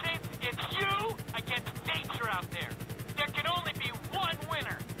know what I'm saying? It's you against nature out there. There can only be one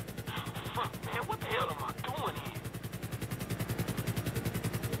winner. Fuck, man, what the hell am I doing here?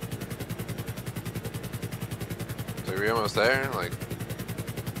 So we're almost there? Like,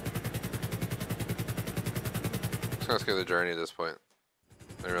 just gonna skip the journey at this point.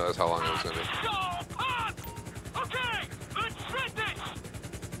 I didn't realize how long it was gonna be. Okay, let's shred this!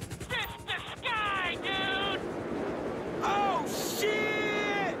 Fist the sky, dude! Oh,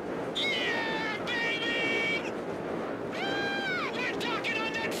 shit! Yeah, baby! Ah, we're talking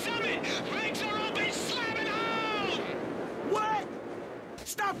on that summit! Ranks are open, slamming home! What?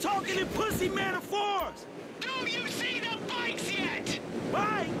 Stop talking in pussy metaphors! Do you see the bikes yet?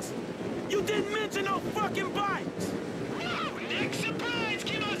 Bikes? You didn't mention no fucking bikes! Oh, next surprise,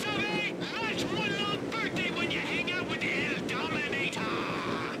 Kimosabe! Life's one long birthday when you hang out with the El Dominator!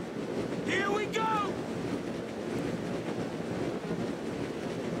 Here we go!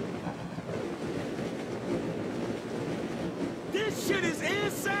 This shit is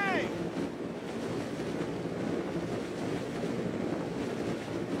insane!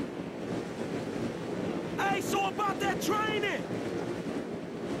 Hey, so about that training!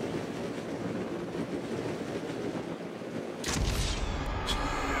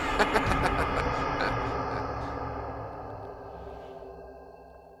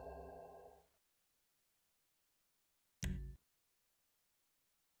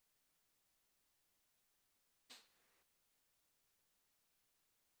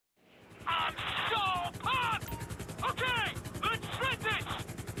 I'm so pumped! Okay, let's shred this!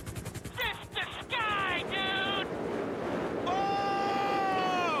 Fist the sky, dude! Oh!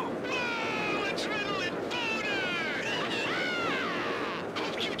 Whoa, adrenaline boner!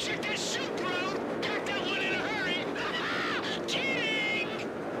 Hope you checked that chute, bro! Pack that one in a hurry! Kidding!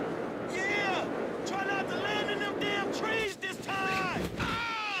 Yeah! Try not to land in them damn trees this time!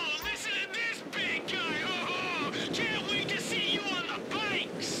 Oh, listen to this big guy! Oh, can't wait to see you on the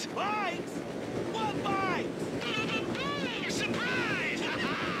bikes! Bikes? What bikes? Boom! Surprise!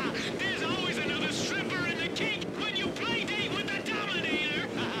 There's always another stripper in the cake when you play date with the Dominator!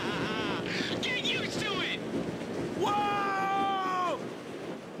 Get used to it! Whoa!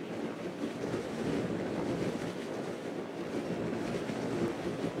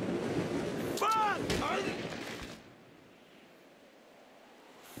 Fuck!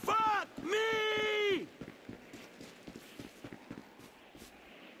 Fuck me!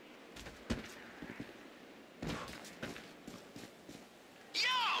 Yo!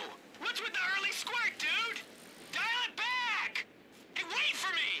 What's with the early squirt, dude? Dial it back! Hey, wait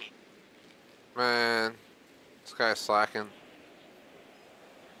for me! Man, this guy's slacking.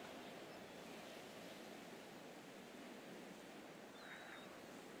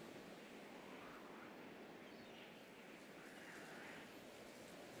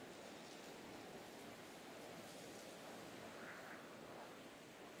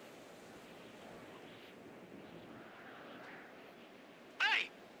 Hey!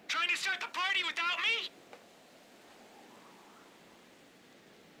 Trying to start the party without me?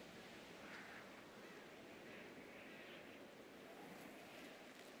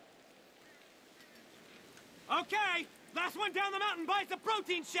 Okay, last one down the mountain buys the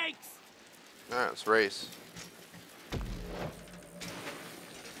protein shakes. Alright, let's race. The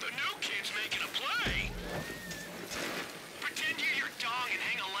new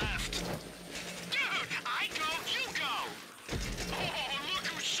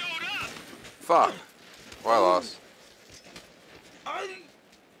Fuck. Well, I lost.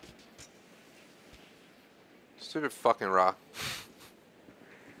 Stupid fucking rock.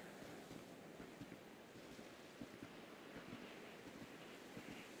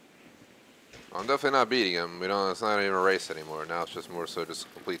 I'm definitely not beating him. We don't. It's not even a race anymore. Now it's just more so just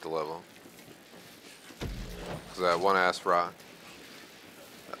complete the level. Cause that one ass rock.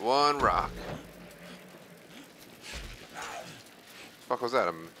 That one rock. The fuck was that?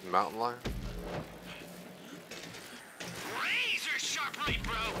 A mountain lion? Razor sharp right,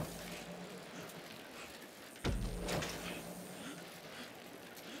 bro.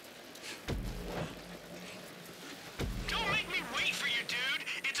 Don't make me wait for you, dude.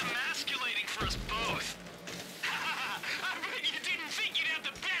 It's emasculating for us both. I bet you didn't think you'd have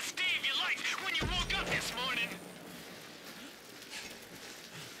the best day of your life when you woke up this morning.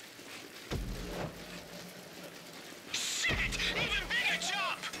 Shit! Even bigger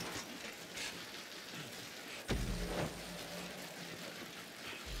jump!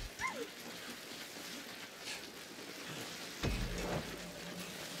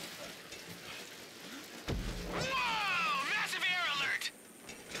 Whoa! Massive air alert!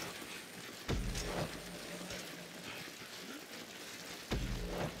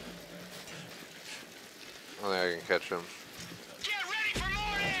 I don't think I can catch him. Get ready for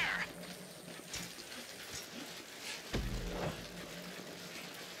more air!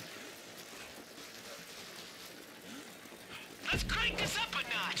 Let's crank this up a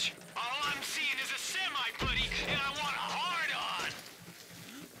notch. All I'm seeing is a semi, buddy, and I want a hard-on.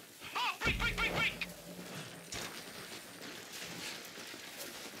 Oh, break, break, break, break!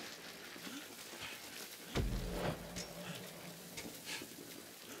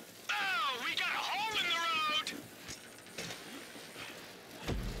 Oh, we got a hole in the road!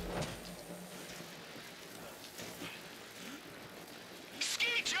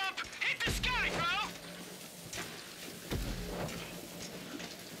 Ski jump! Hit the sky, bro!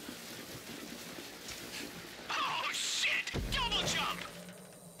 Oh, shit! Double jump!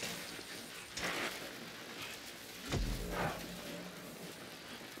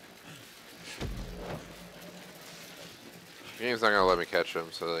 The game's not gonna let me catch him,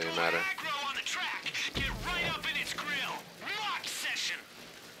 so it doesn't even matter. Aggro on the track! Get right up in its grill! Mock session!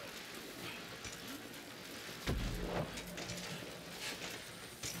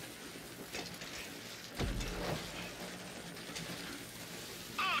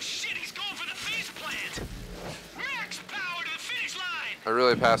 Oh shit, he's going for the face plant! Max power to the finish line! I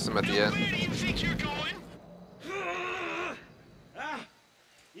really passed him at the end. Where do you think you're going?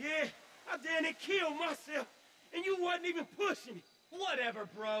 Yeah, I damn near killed myself, and you wasn't even pushing. Whatever,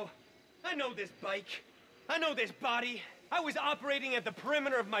 bro. I know this bike. I know this body. I was operating at the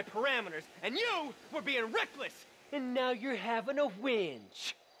perimeter of my parameters, and you were being reckless. And now you're having a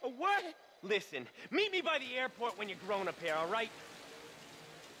whinge. A what? Listen, meet me by the airport when you're grown up here, all right?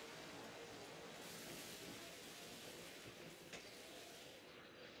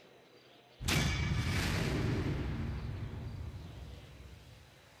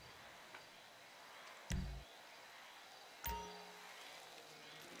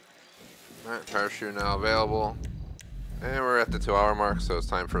 Alright, parachute now available. And we're at the 2-hour mark, so it's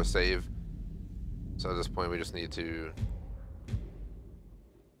time for a save. So at this point we just need to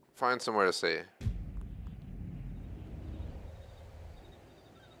find somewhere to save.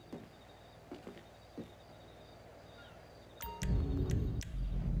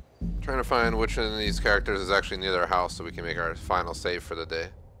 Trying to find which one of these characters is actually near their house so we can make our final save for the day.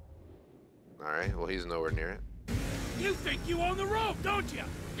 Alright, well he's nowhere near it. You think you own the road, don't you?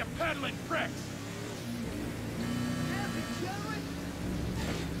 You peddling pricks.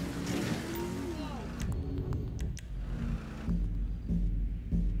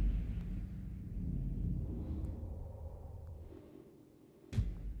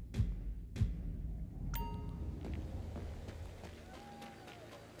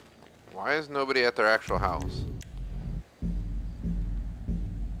 Why is nobody at their actual house?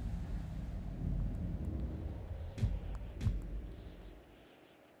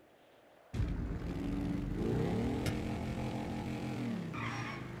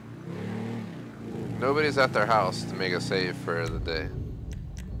 Nobody's at their house to make a save for the day.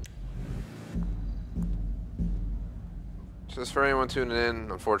 Just for anyone tuning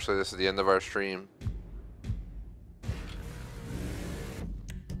in, unfortunately this is the end of our stream.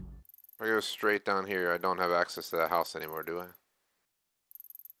 If I go straight down here, I don't have access to that house anymore, do I?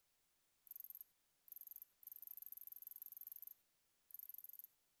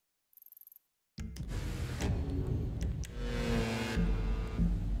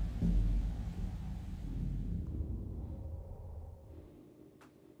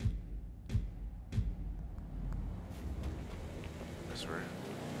 Guess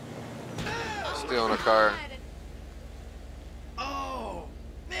we're stealing a car Oh,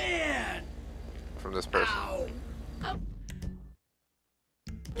 man! from this person.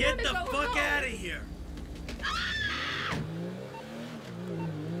 Get the fuck out of here!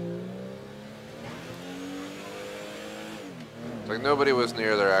 It's like nobody was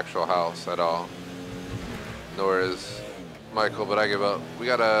near their actual house at all. Nor is Michael, but I give up.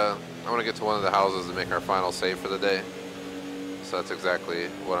 I want to get to one of the houses to make our final save for the day. So that's exactly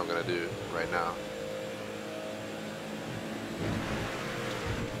what I'm going to do right now.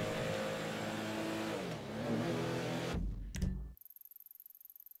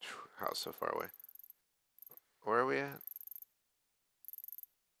 House so far away. Where are we at?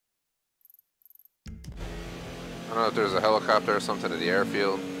 I don't know if there's a helicopter or something at the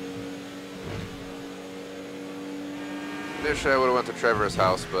airfield. Initially I would have went to Trevor's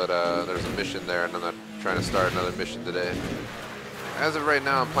house, but there's a mission there and I'm not trying to start another mission today. As of right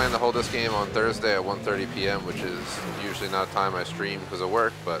now, I'm planning to hold this game on Thursday at 1:30 p.m., which is usually not a time I stream because of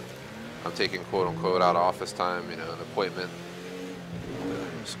work, but I'm taking quote-unquote out of office time, you know, an appointment.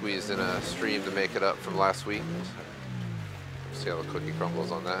 Squeezed in a stream to make it up from last week. See how the cookie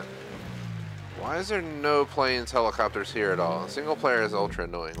crumbles on that. Why is there no planes, helicopters here at all? Single player is ultra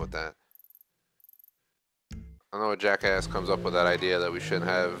annoying with that. I know a jackass comes up with that idea that we shouldn't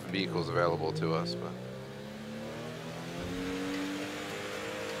have vehicles available to us, but...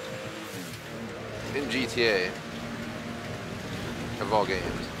 in GTA, of all games.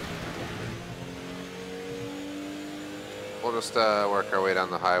 We'll just work our way down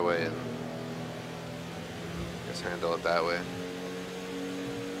the highway and just handle it that way.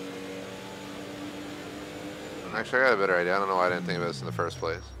 Actually, I got a better idea. I don't know why I didn't think of this in the first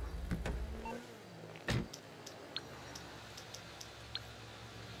place.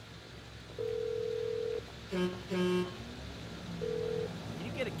 Can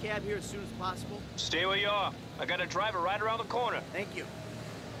you get a cab here as soon as possible? Stay where you are. I got a driver right around the corner. Thank you.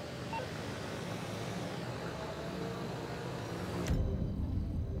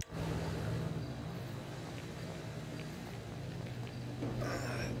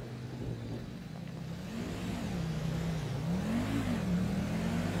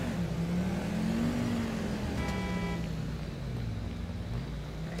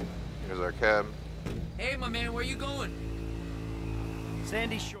 Here's our cab. Hey, my man, where you going?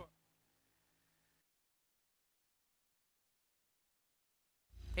 Sandy Shore.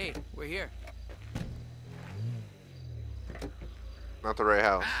 Hey, we're here. Not the right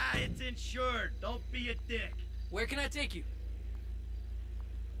house. Ah, it's insured. Don't be a dick. Where can I take you?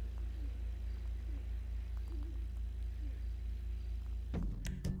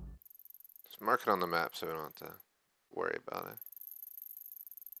 Just mark it on the map so we don't have to worry about it.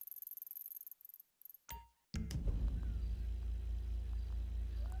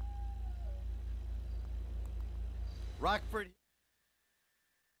 Rockford.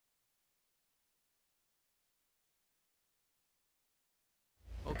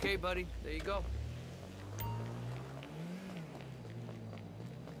 Okay, buddy. There you go.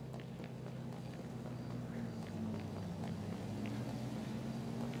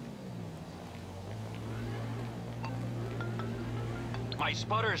 My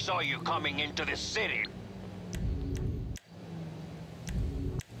spotter saw you coming into the city.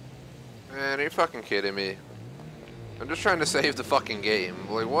 Man, are you fucking kidding me? I'm just trying to save the fucking game.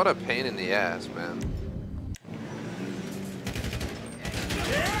 Like, what a pain in the ass, man.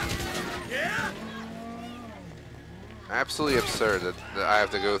 Absolutely absurd that I have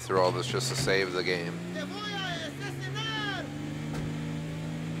to go through all this just to save the game.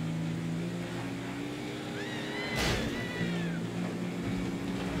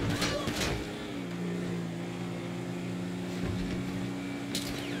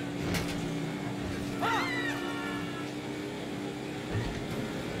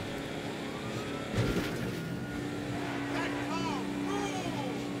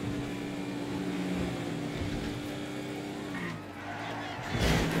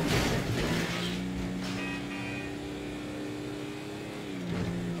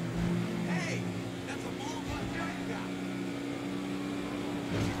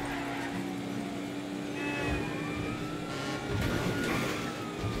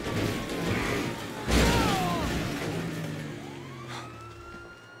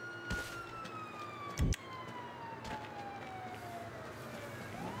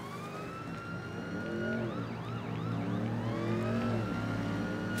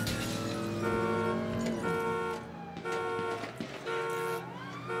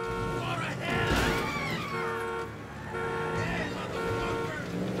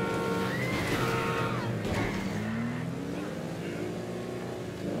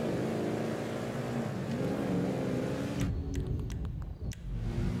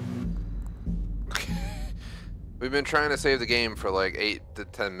 We've been trying to save the game for like 8 to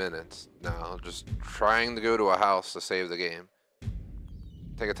 10 minutes now, just trying to go to a house to save the game.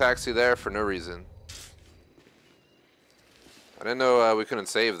 Take a taxi there for no reason. I didn't know we couldn't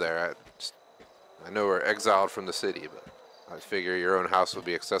save there. I know we're exiled from the city, but I figure your own house would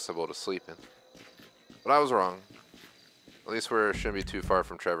be accessible to sleep in. But I was wrong. At least we shouldn't be too far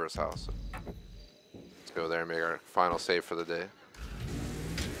from Trevor's house. So let's go there and make our final save for the day.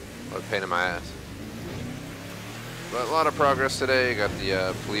 What a pain in my ass. But a lot of progress today. Got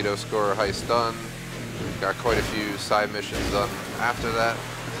the Paleto score heist done. Got quite a few side missions done after that.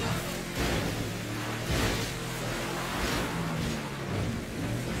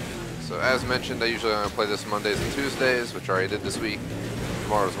 So as mentioned, I usually only play this Mondays and Tuesdays, which I already did this week.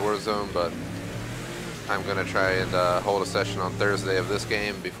 Tomorrow's Warzone, but I'm going to try and hold a session on Thursday of this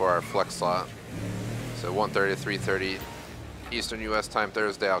game before our flex slot. So 1:30 to 3:30 Eastern US time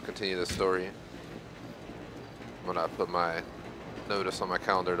Thursday, I'll continue the story. I'm going to put my notice on my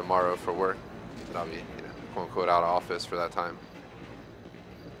calendar tomorrow for work. And I'll be, quote unquote, out of office for that time.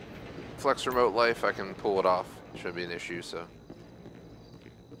 Flex remote life, I can pull it off. Shouldn't be an issue, so.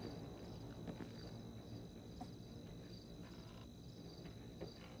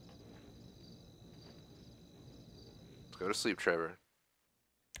 Let's go to sleep, Trevor.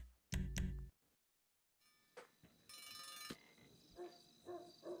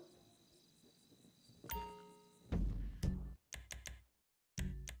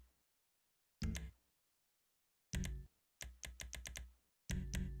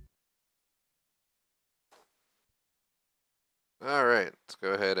 Alright, let's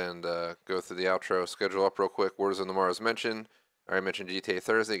go ahead and go through the outro schedule up real quick. Warzone tomorrow as mentioned. I already mentioned GTA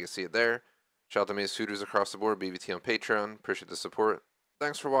Thursday, you can see it there. Shout out to Maze Shooters across the board, BBT on Patreon. Appreciate the support.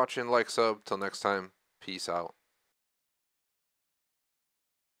 Thanks for watching, like, sub. Till next time, peace out.